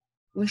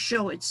 will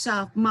show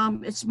itself.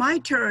 Mom, it's my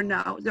turn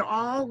now. They're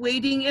all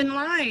waiting in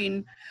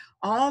line.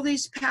 All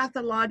these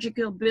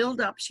pathological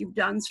buildups you've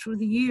done through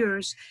the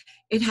years,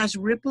 it has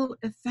ripple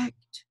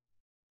effect,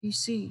 you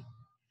see.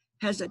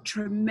 Has a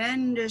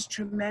tremendous,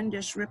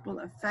 tremendous ripple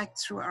effect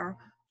through our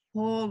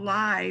whole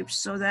lives,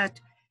 so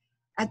that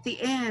at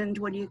the end,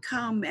 when you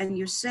come and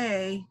you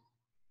say,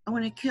 I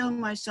want to kill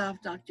myself,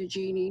 Dr.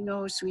 Jeanne.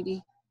 No,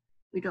 sweetie,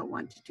 we don't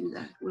want to do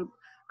that.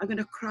 I'm going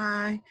to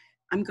cry.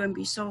 I'm going to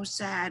be so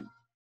sad.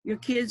 Your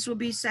kids will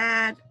be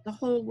sad. The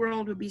whole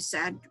world will be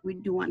sad. We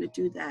do want to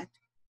do that.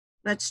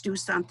 Let's do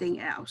something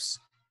else.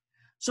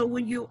 So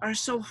when you are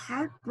so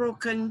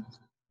heartbroken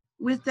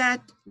with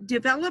that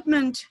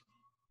development,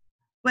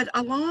 but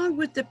along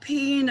with the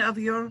pain of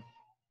your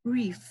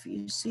grief,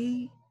 you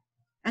see,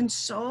 and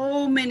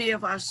so many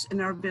of us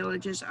in our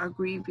villages are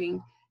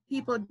grieving,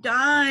 people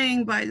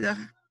dying by the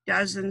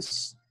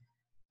dozens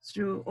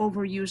through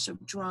overuse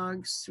of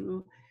drugs,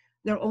 through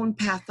their own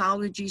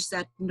pathologies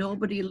that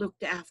nobody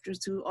looked after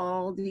through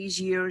all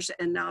these years,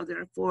 and now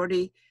they're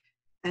 40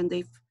 and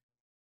they've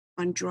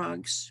on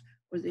drugs,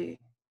 or they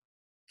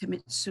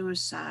commit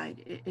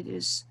suicide. It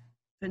is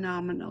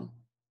phenomenal,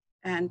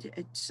 and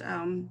it's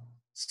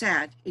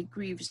sad. It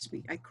grieves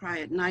me. I cry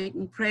at night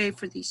and pray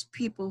for these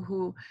people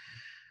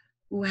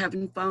who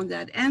haven't found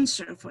that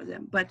answer for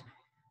them. But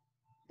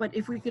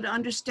if we could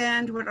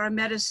understand what our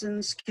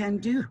medicines can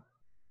do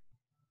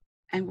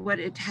and what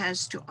it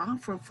has to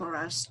offer for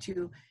us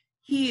to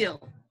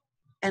heal,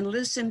 and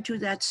listen to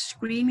that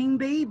screaming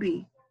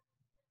baby,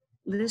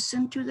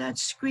 listen to that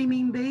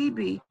screaming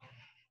baby,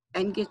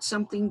 and get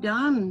something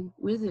done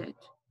with it,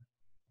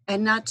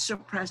 and not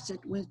suppress it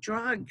with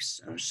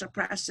drugs or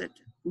suppress it.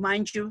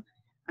 Mind you,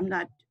 I'm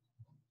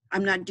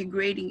not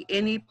degrading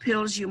any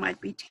pills you might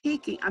be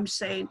taking. I'm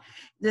saying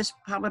this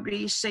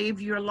probably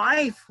saved your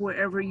life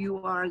wherever you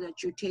are,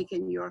 that you're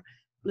taking your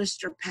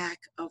blister pack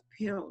of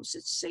pills.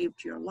 It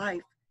saved your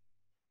life.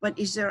 But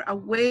is there a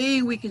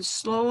way we can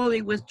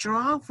slowly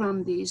withdraw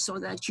from these so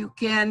that you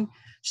can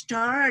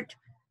start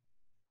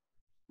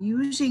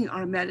using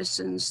our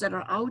medicines that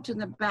are out in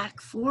the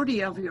back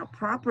 40 of your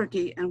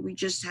property, and we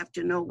just have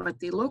to know what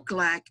they look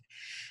like?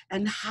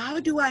 And how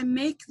do I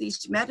make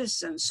these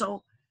medicines?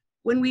 So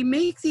when we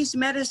make these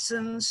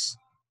medicines,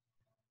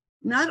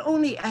 not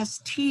only as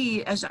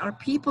tea as our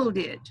people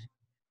did,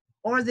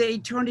 or they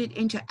turned it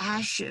into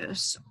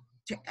ashes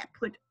to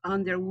put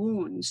on their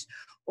wounds,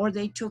 or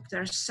they took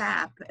their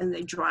sap and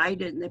they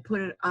dried it and they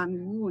put it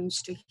on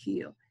wounds to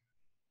heal.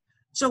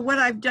 So what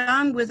I've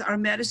done with our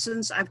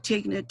medicines, I've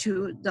taken it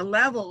to the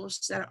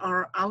levels that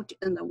are out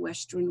in the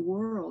Western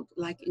world,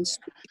 like in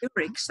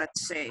spagyrics,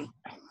 let's say,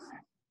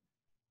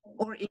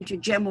 or into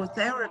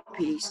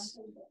chemotherapies,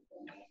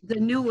 the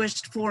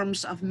newest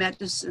forms of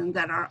medicine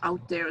that are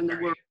out there in the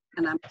world.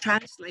 And I'm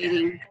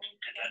translating.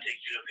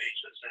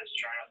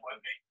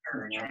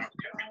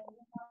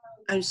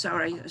 I'm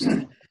sorry.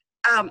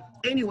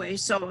 Anyway,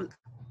 so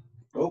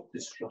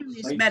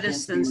these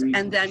medicines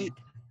and then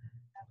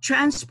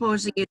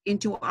transposing it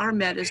into our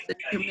medicine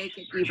to make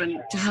it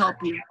even to help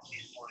you.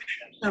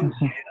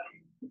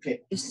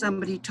 Is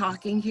somebody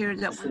talking here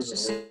that wants to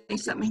say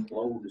something?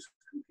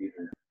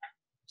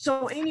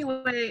 So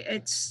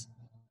anyway,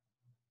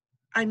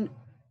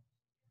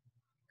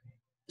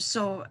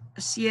 so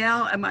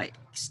Ciel, am I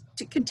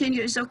to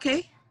continue is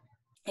okay?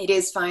 It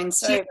is fine.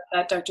 Sorry about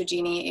that, Dr.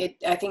 Jeanne.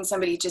 I think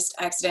somebody just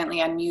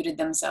accidentally unmuted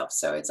themselves,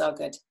 so it's all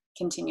good.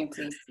 Continue,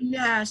 please.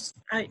 Yes,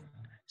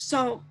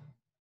 so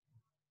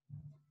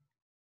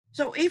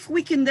if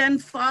we can then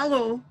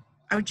follow,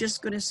 I was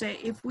just going to say,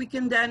 if we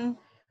can then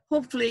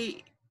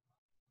hopefully,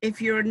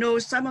 if you know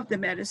some of the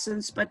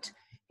medicines, but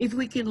if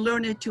we can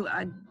learn it to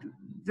a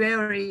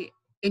very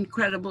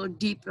incredible,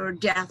 deeper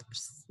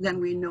depths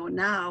than we know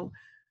now,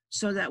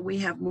 so that we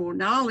have more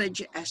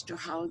knowledge as to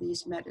how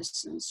these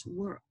medicines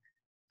work.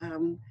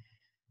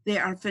 They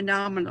are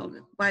phenomenal.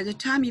 By the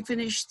time you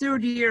finish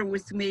third year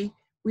with me,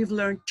 we've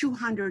learned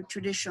 200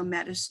 traditional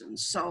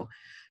medicines. So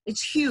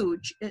it's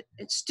huge.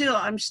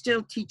 I'm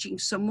still teaching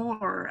some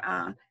more.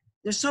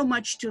 There's so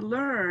much to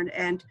learn,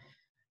 and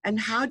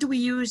how do we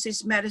use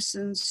these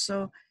medicines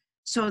so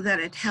that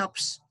it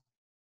helps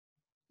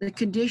the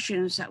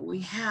conditions that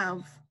we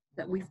have,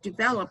 that we've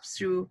developed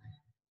through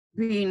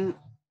being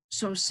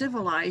so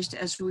civilized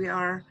as we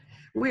are.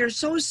 We are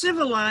so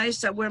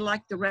civilized that we're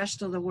like the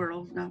rest of the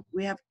world now.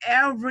 We have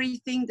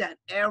everything that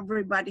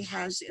everybody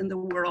has in the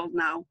world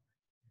now.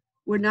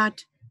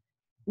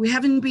 We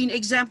haven't been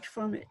exempt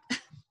from it.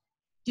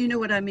 Do you know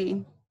what I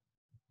mean?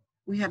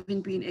 We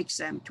haven't been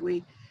exempt.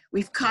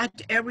 We've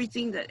caught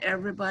everything that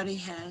everybody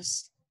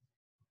has.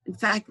 In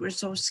fact, we're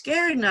so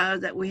scared now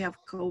that we have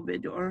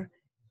COVID or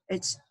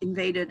it's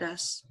invaded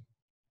us.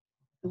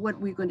 What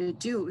we're going to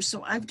do.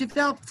 So I've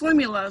developed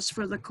formulas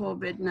for the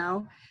COVID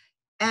now,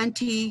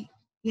 because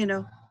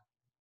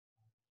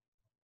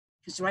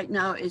right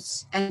now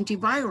it's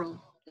antiviral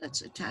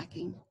that's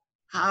attacking.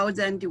 How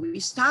then do we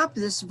stop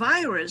this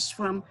virus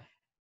from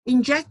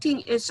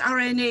injecting its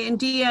RNA and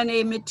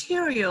DNA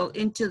material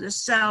into the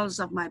cells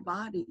of my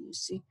body, you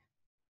see?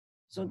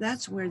 So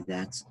that's where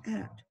that's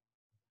at.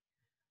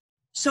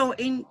 So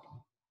in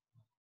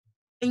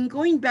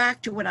going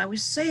back to what I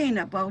was saying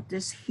about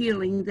this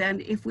healing, then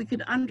if we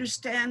could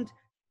understand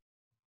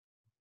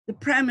the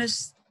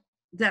premise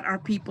that our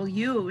people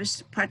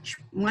use,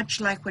 much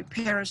like what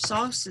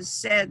Paracelsus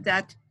said,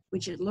 that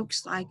which it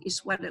looks like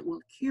is what it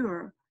will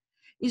cure,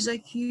 is a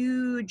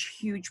huge,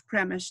 huge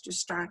premise to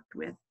start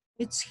with.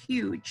 It's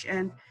huge,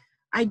 and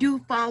I do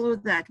follow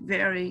that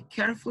very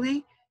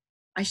carefully.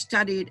 I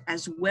study it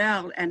as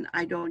well, and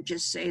I don't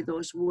just say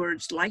those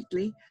words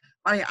lightly.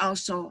 I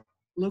also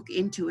look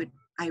into it.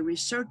 I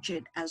research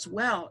it as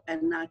well,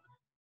 and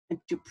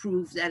to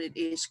prove that it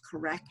is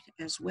correct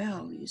as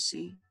well, you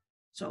see.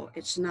 So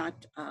it's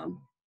not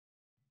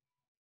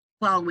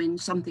following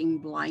something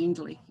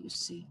blindly, you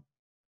see.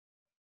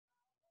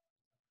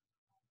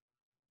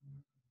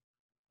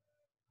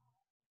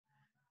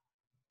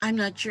 I'm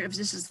not sure if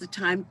this is the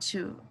time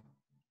to,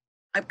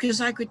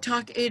 because I could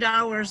talk 8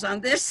 hours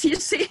on this, you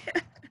see.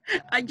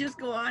 I just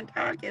go on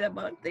talking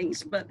about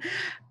things, but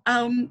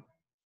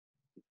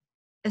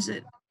it's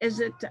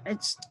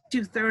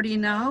 2:30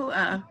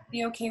 now?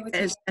 Be okay with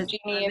Are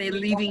they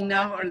leaving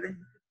now?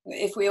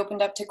 If we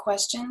opened up to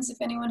questions, if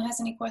anyone has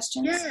any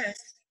questions? Yes.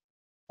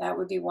 That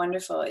would be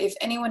wonderful. If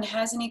anyone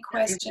has any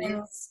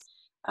questions,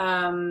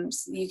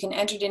 you can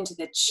enter it into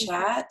the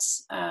chat.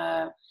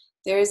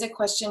 There is a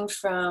question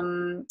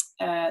from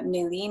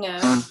Nelina,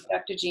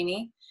 Dr.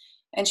 Jeanne,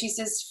 and she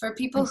says, for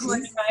people who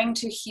are trying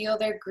to heal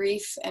their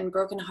grief and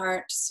broken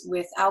hearts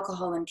with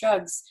alcohol and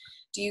drugs,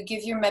 do you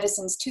give your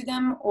medicines to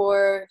them,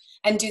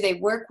 and do they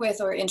work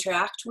with or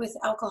interact with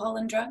alcohol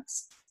and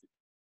drugs?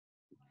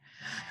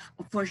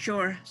 For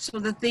sure. So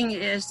the thing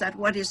is that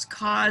what has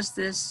caused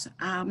this,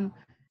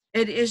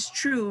 it is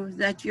true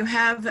that you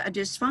have a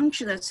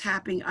dysfunction that's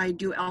happening. I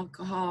do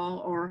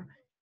alcohol, or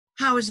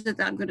how is it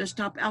that I'm going to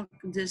stop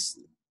this?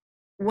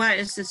 Why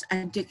is this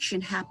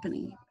addiction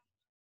happening?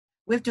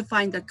 We have to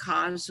find the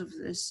cause of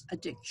this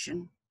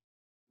addiction.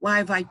 Why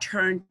have I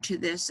turned to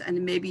this?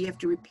 And maybe you have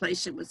to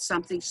replace it with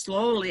something,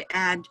 slowly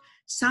add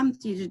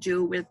something to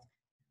do with,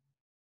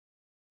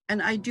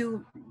 and I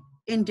do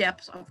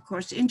in-depth, of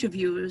course,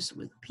 interviews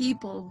with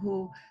people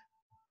who,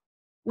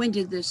 when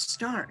did this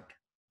start?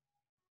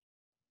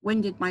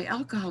 When did my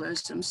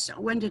alcoholism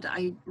start? When did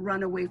I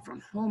run away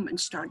from home and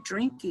start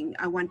drinking?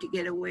 I want to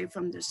get away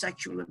from the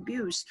sexual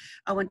abuse.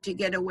 I want to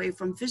get away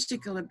from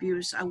physical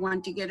abuse. I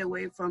want to get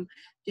away from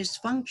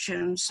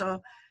dysfunction.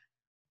 So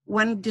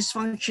one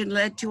dysfunction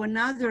led to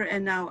another,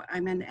 and now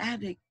I'm an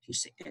addict. You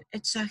see,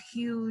 it's a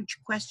huge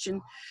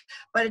question,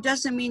 but it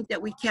doesn't mean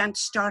that we can't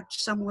start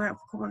somewhere. Of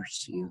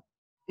course,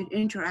 it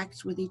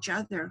interacts with each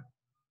other.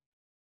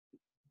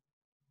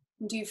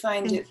 Do you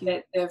find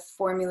that the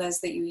formulas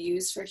that you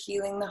use for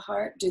healing the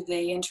heart, do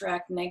they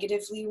interact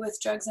negatively with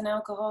drugs and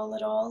alcohol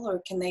at all,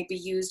 or can they be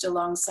used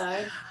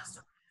alongside?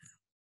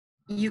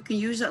 you can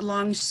use it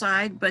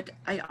alongside, but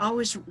I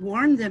always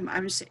warn them, I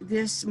was,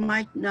 this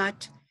might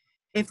not,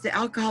 if the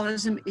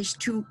alcoholism is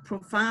too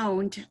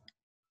profound,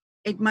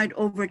 it might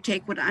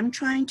overtake what I'm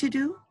trying to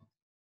do.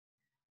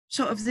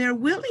 So if they're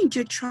willing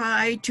to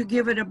try to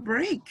give it a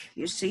break,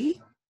 you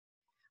see,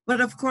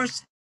 but of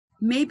course,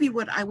 maybe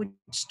what I would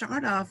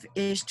start off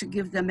is to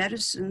give the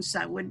medicines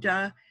that would,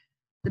 the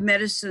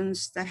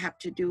medicines that have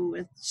to do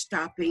with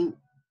stopping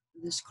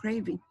this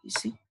craving, you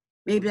see.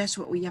 Maybe that's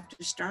what we have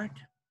to start.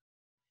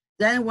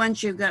 Then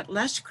once you've got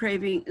less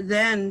craving,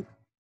 then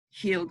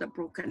heal the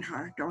broken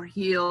heart or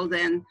heal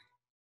then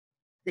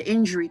the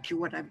injury to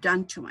what I've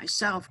done to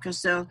myself,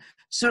 because there'll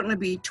certainly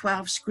be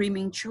 12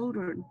 screaming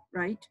children,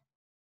 right?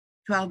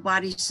 12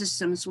 body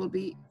systems will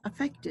be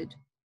affected.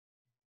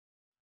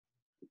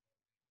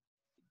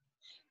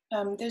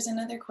 There's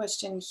another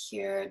question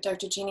here,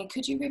 Dr. Jeanne.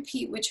 Could you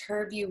repeat which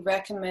herb you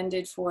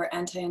recommended for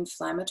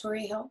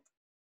anti-inflammatory help?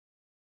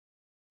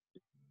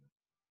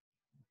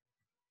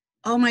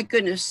 Oh my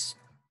goodness.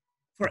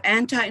 For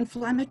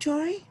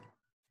anti-inflammatory?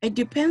 It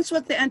depends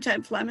what the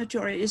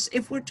anti-inflammatory is.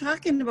 If we're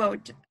talking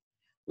about,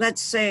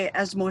 let's say,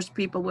 as most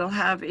people will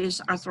have,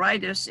 is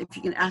arthritis, if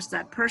you can ask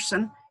that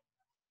person,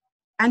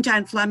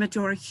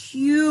 anti-inflammatory,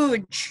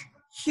 huge,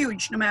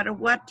 no matter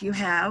what you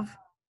have,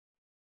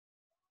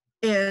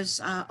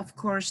 is, of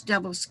course,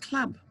 Devil's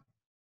Club.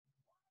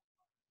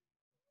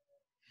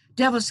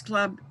 Devil's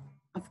Club,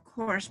 of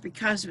course,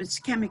 because of its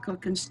chemical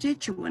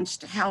constituents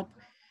to help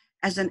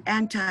as an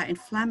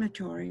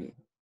anti-inflammatory,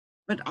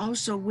 but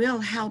also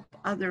will help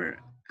other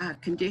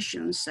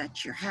conditions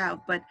that you have.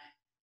 But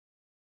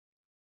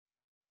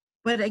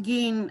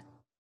again,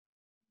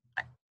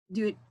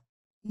 you'd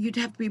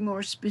have to be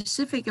more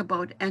specific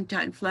about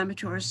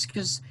anti-inflammatories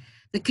because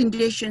the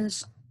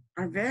conditions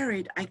are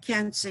varied. I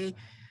can't say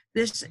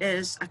this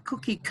is a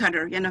cookie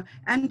cutter,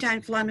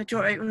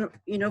 anti-inflammatory,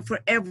 for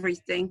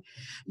everything.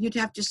 You'd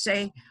have to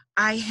say,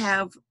 I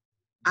have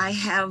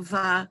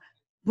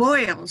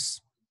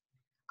boils,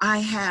 I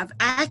have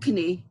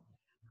acne,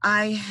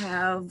 I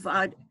have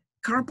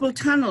carpal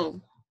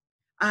tunnel,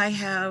 I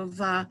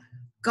have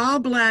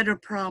gallbladder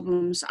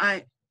problems,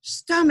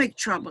 stomach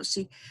trouble.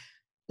 See,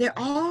 they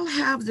all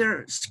have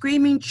their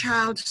screaming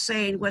child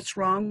saying what's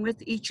wrong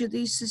with each of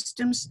these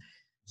systems.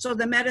 So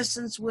the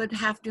medicines would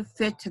have to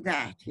fit to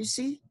that, you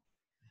see?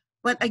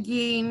 But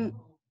again,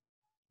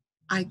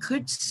 I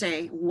could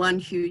say one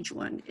huge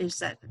one is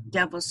that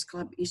Devil's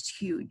Club is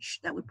huge.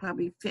 That would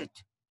probably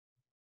fit.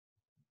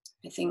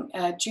 I think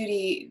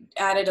Judy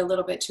added a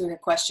little bit to her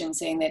question,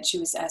 saying that she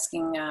was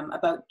asking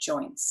about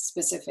joints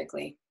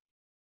specifically.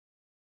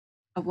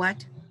 Of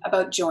what?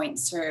 About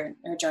joints, her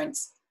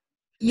joints.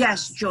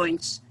 Yes,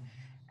 joints.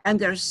 And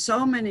there's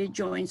so many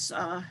joints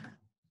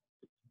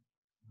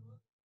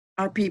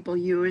our people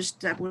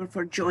used that were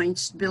for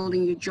joints,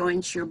 building your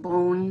joints, your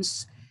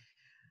bones.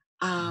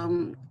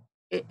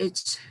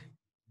 It's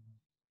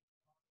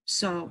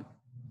so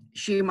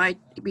she might,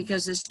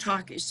 because this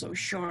talk is so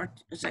short,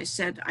 as I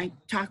said, I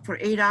talk for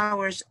 8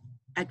 hours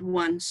at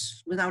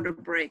once without a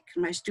break.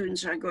 My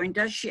students are going,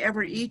 does she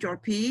ever eat or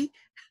pee?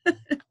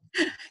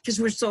 Because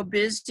we're so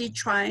busy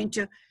trying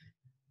to,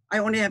 I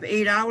only have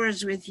 8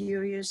 hours with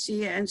you, you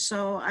see, and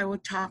so I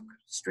would talk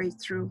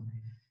straight through.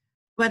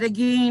 But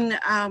again,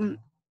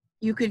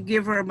 you could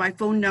give her my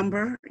phone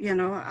number,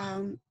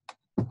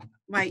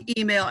 my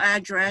email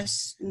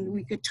address, and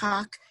we could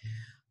talk.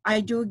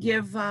 I do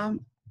give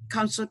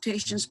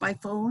consultations by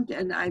phone,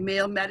 and I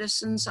mail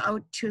medicines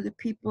out to the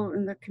people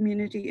in the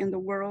community, in the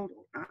world,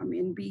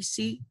 in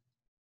BC.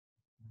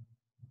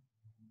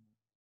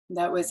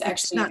 That was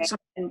actually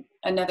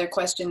another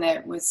question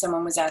that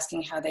someone was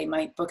asking how they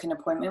might book an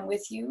appointment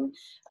with you.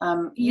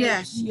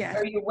 Yes.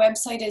 Or your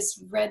website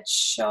is Red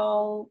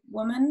Shawl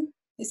Woman,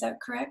 is that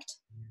correct?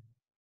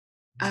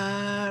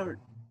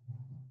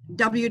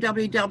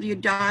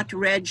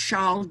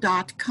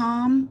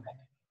 www.redshawl.com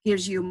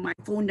gives you my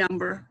phone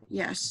number,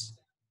 yes,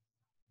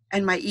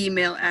 and my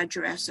email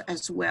address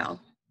as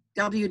well.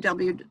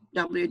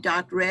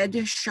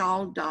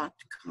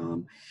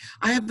 www.redshawl.com.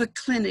 I have a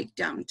clinic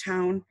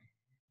downtown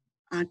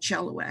on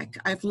Chilliwack.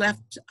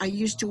 I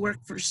used to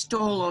work for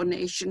Stolo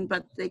Nation,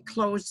 but they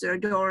closed their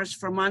doors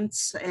for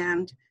months,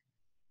 and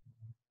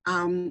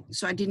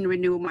so I didn't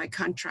renew my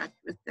contract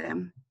with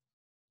them.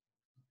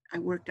 I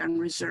worked on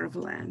reserve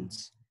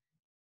lands.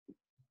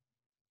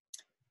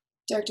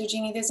 Dr.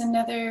 Jeanne, there's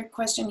another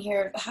question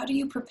here. How do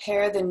you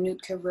prepare the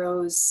Nootka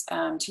rose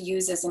to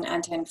use as an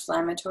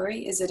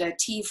anti-inflammatory? Is it a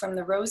tea from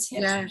the rose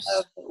hips? Yes.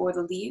 Or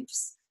the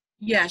leaves?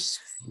 Yes,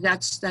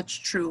 that's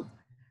true.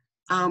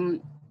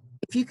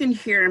 If you can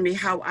hear me,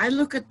 how I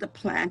look at the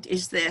plant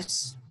is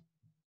this.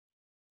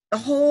 The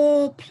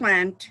whole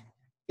plant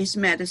is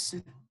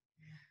medicine.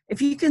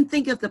 If you can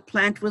think of the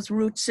plant with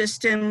root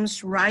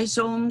systems,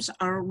 rhizomes,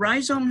 our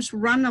rhizomes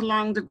run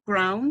along the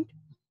ground,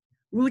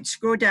 roots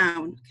grow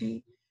down,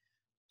 okay?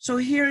 So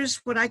here's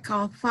what I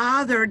call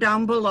father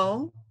down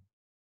below.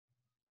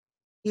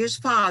 Here's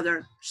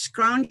father,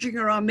 scrounging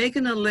around,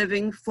 making a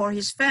living for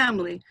his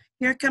family.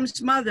 Here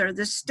comes mother,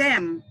 the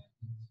stem,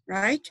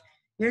 right?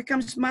 Here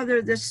comes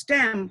mother, the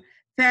stem,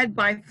 fed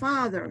by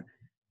father.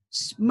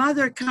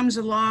 Mother comes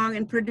along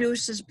and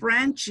produces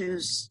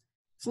branches,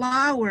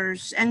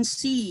 flowers, and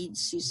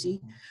seeds, you see.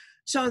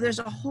 So there's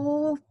a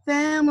whole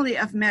family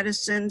of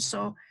medicine.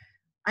 So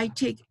I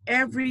take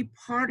every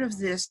part of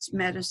this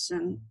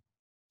medicine.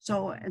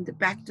 So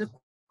back to the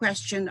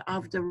question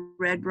of the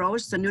red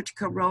rose, the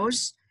Nutica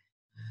rose.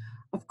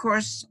 Of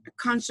course,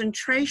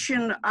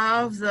 concentration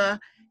of the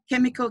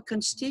chemical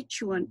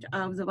constituent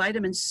of the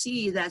vitamin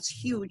C that's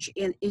huge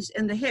is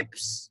in the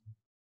hips.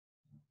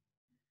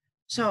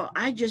 So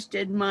I just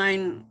did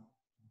mine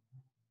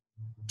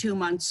 2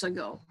 months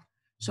ago.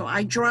 So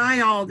I dry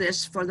all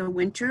this for the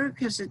winter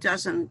because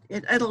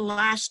it'll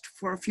last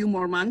for a few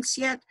more months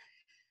yet,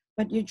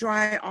 but you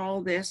dry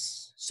all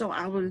this. So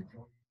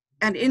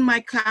and in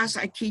my class,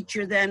 I teach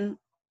you then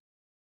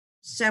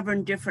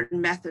 7 different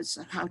methods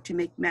of how to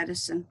make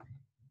medicine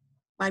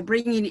by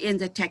bringing in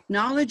the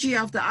technology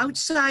of the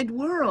outside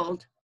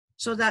world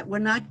so that we're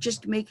not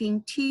just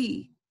making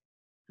tea.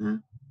 Huh?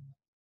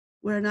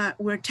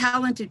 We're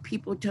talented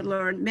people to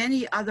learn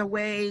many other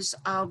ways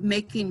of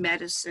making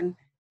medicine,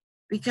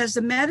 because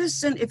the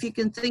medicine, if you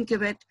can think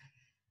of it,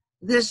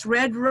 this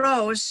red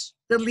rose,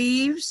 the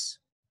leaves,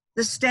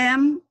 the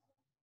stem,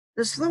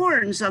 the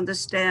thorns on the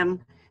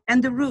stem,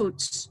 and the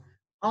roots,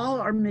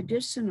 all are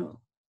medicinal.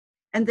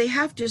 And they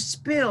have to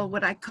spill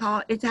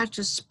it has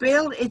to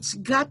spill its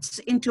guts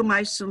into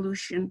my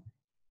solution,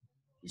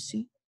 you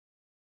see?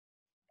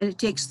 And it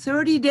takes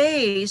 30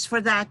 days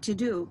for that to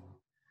do.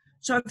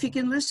 So if you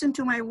can listen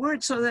to my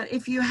words, so that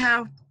if you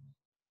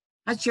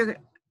that's your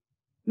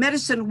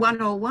medicine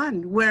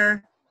 101,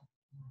 where,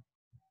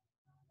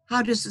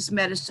 how do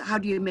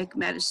you make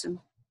medicine?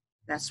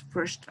 That's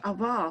first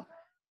of all,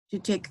 to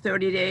take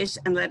 30 days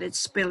and let it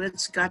spill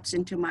its guts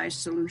into my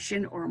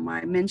solution or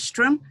my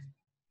menstruum.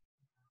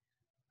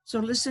 So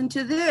listen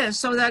to this,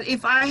 so that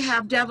if I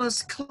have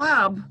Devil's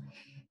Club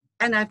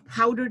and I've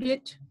powdered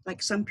it,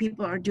 like some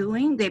people are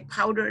doing, they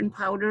powder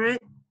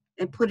it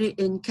and put it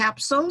in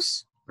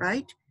capsules,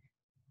 right?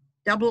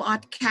 Double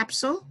aught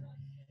capsule.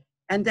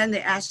 And then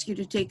they ask you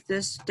to take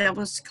this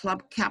Devil's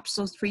Club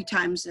capsule 3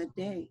 times a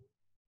day.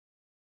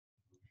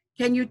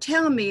 Can you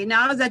tell me,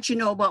 now that you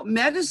know about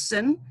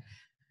medicine,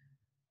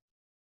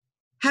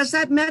 has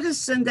that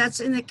medicine that's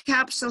in the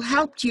capsule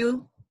helped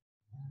you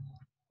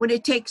when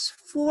it takes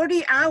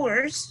 40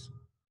 hours?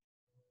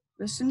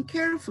 Listen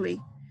carefully.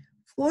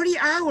 40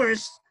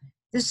 hours,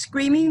 the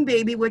screaming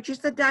baby, which is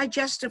the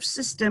digestive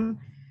system,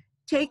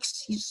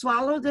 you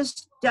swallow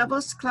this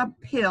Devil's Club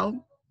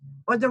pill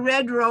or the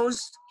red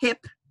rose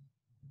hip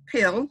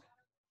pill,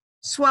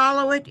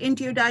 swallow it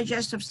into your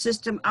digestive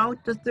system,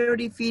 out the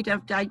 30 feet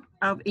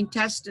of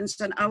intestines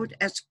and out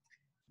as,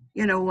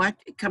 you know what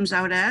it comes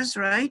out as,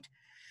 right?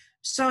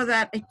 So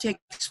that it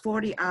takes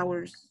 40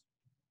 hours.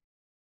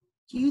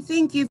 Do you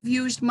think you've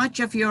used much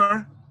of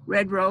your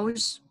red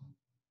rose?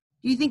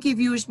 Do you think you've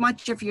used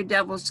much of your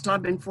Devil's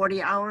Club in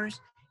 40 hours?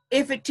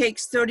 If it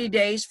takes 30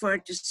 days for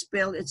it to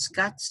spill its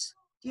guts?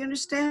 Do you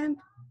understand?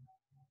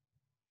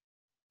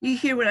 You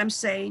hear what I'm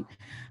saying?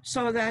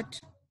 So that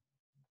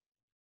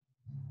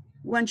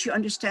once you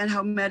understand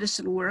how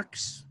medicine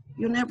works,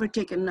 you'll never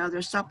take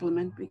another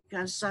supplement,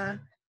 because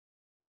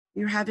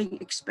you're having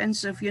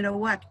expensive, you know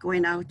what,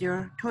 going out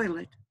your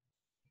toilet.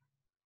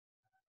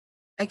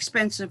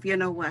 Expensive, you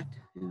know what.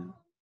 You know.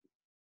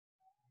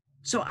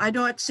 So I'm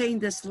not saying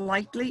this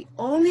lightly,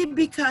 only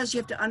because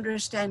you have to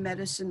understand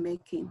medicine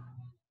making.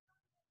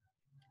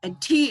 And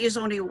tea is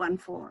only one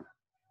form.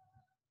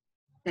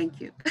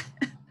 Thank you.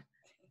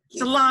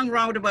 It's a long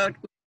roundabout.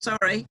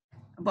 Sorry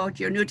about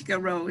your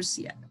Nutica rose.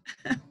 Yeah.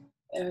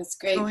 It was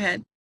great. Go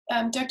ahead.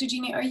 Dr.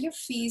 Jeanne, are your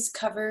fees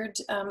covered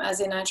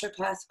as a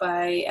naturopath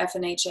by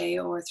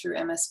FNHA or through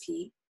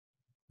MSP?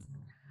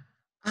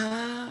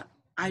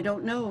 I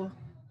don't know.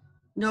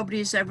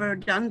 Nobody's ever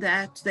done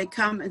that. They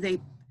come, and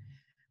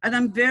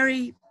I'm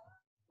very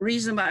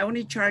reasonable. I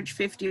only charge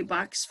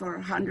 $50 for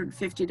a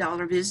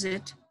 $150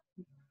 visit.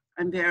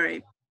 I'm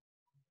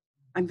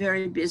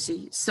very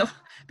busy. So,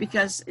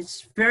 because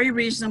it's very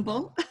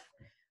reasonable.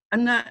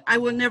 I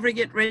will never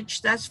get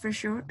rich, that's for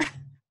sure.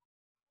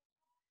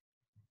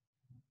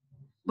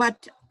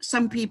 But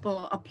some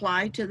people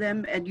apply to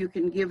them, and you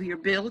can give your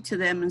bill to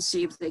them and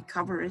see if they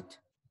cover it.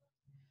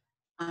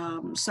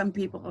 Some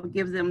people will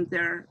give them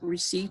their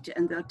receipt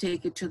and they'll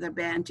take it to their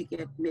band to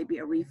get maybe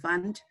a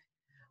refund.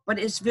 But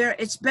it's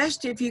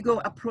best if you go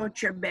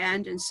approach your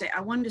band and say, I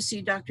want to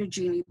see Dr.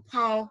 Jeanne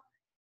Paul.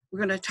 We're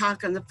going to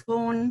talk on the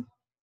phone.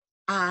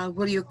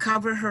 Will you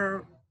cover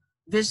her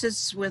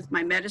visits with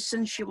my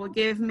medicine she will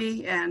give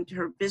me and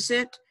her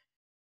visit?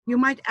 You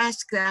might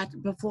ask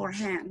that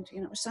beforehand.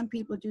 You know, some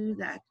people do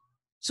that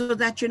so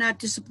that you're not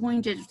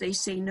disappointed if they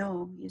say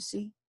no, you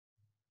see.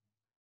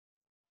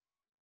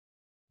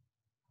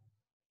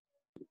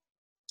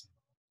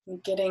 We're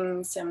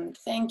getting some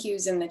thank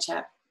yous in the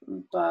chat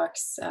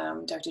box,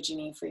 Dr.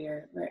 Jeanne, for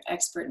your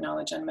expert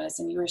knowledge on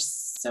medicine. You are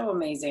so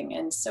amazing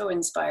and so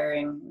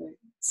inspiring. We're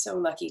so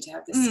lucky to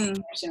have this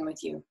connection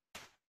with you.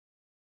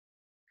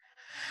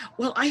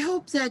 Well, I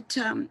hope that,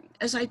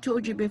 as I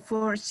told you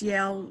before,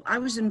 Ciel, I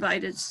was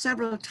invited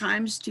several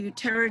times to your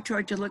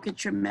territory to look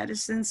at your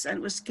medicines, and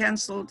it was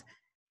canceled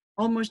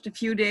almost a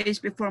few days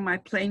before my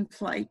plane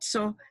flight.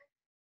 So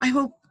I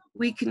hope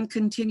we can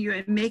continue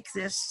and make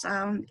this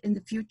in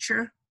the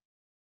future,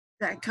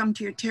 that I come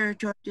to your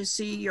territory to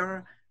see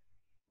your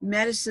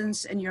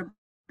medicines in your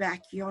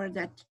backyard,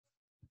 that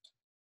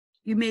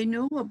you may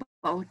know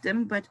about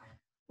them, but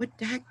what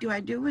the heck do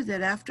I do with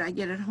it after I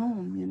get it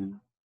home, you know?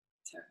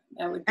 So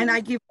that would And be I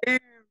give very,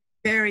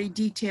 very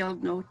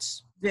detailed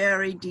notes,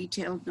 very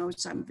detailed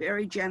notes. I'm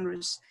very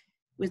generous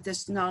with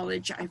this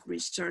knowledge I've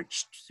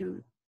researched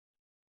through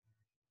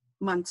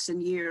months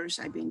and years.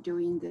 I've been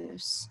doing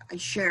this. I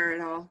share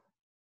it all.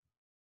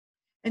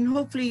 And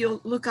hopefully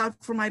you'll look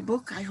out for my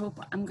book. I hope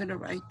I'm going to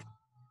write,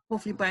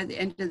 hopefully by the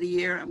end of the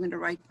year, I'm going to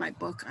write my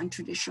book on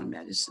traditional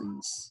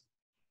medicines.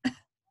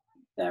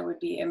 that would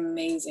be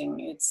amazing.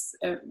 It's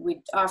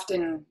we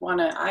often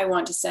I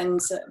want to send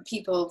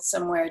people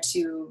somewhere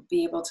to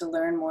be able to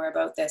learn more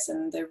about this,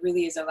 and there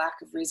really is a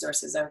lack of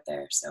resources out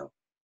there. So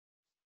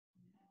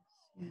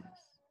Yes,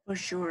 for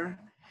sure.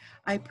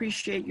 I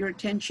appreciate your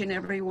attention,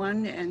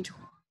 everyone, and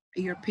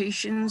your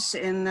patience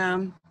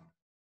in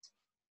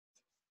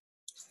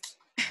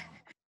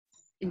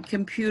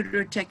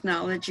computer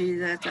technology.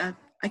 That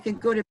I could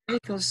go to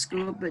medical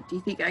school, but do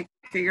you think I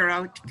can figure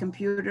out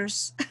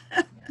computers?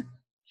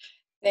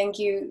 thank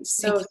you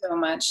Thank you. so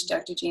much,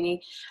 Dr.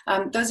 Jeanne.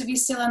 Those of you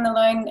still on the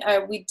line,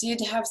 we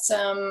did have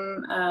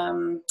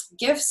some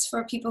gifts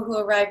for people who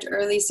arrived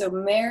early. So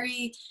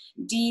Mary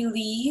D.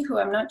 Lee, who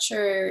I'm not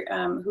sure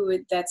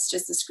that's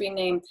just the screen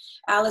name,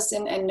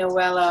 Allison and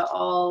Noella,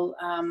 all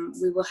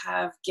we will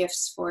have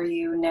gifts for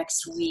you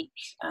next week.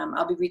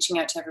 I'll be reaching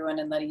out to everyone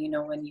and letting you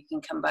know when you can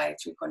come by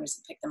Three Corners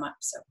and pick them up.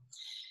 So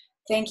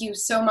thank you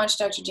so much,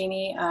 Dr.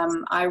 Jeanne.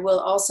 I will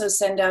also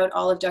send out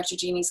all of Dr.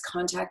 Jeanne's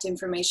contact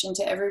information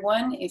to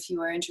everyone if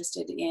you are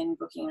interested in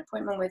booking an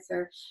appointment with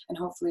her, and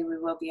hopefully we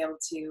will be able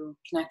to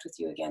connect with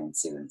you again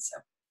soon. So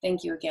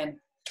thank you again.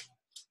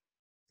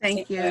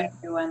 Thank Take care, you.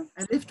 everyone.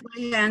 I lift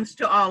my hands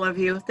to all of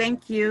you.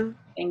 Thank you.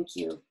 Thank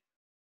you.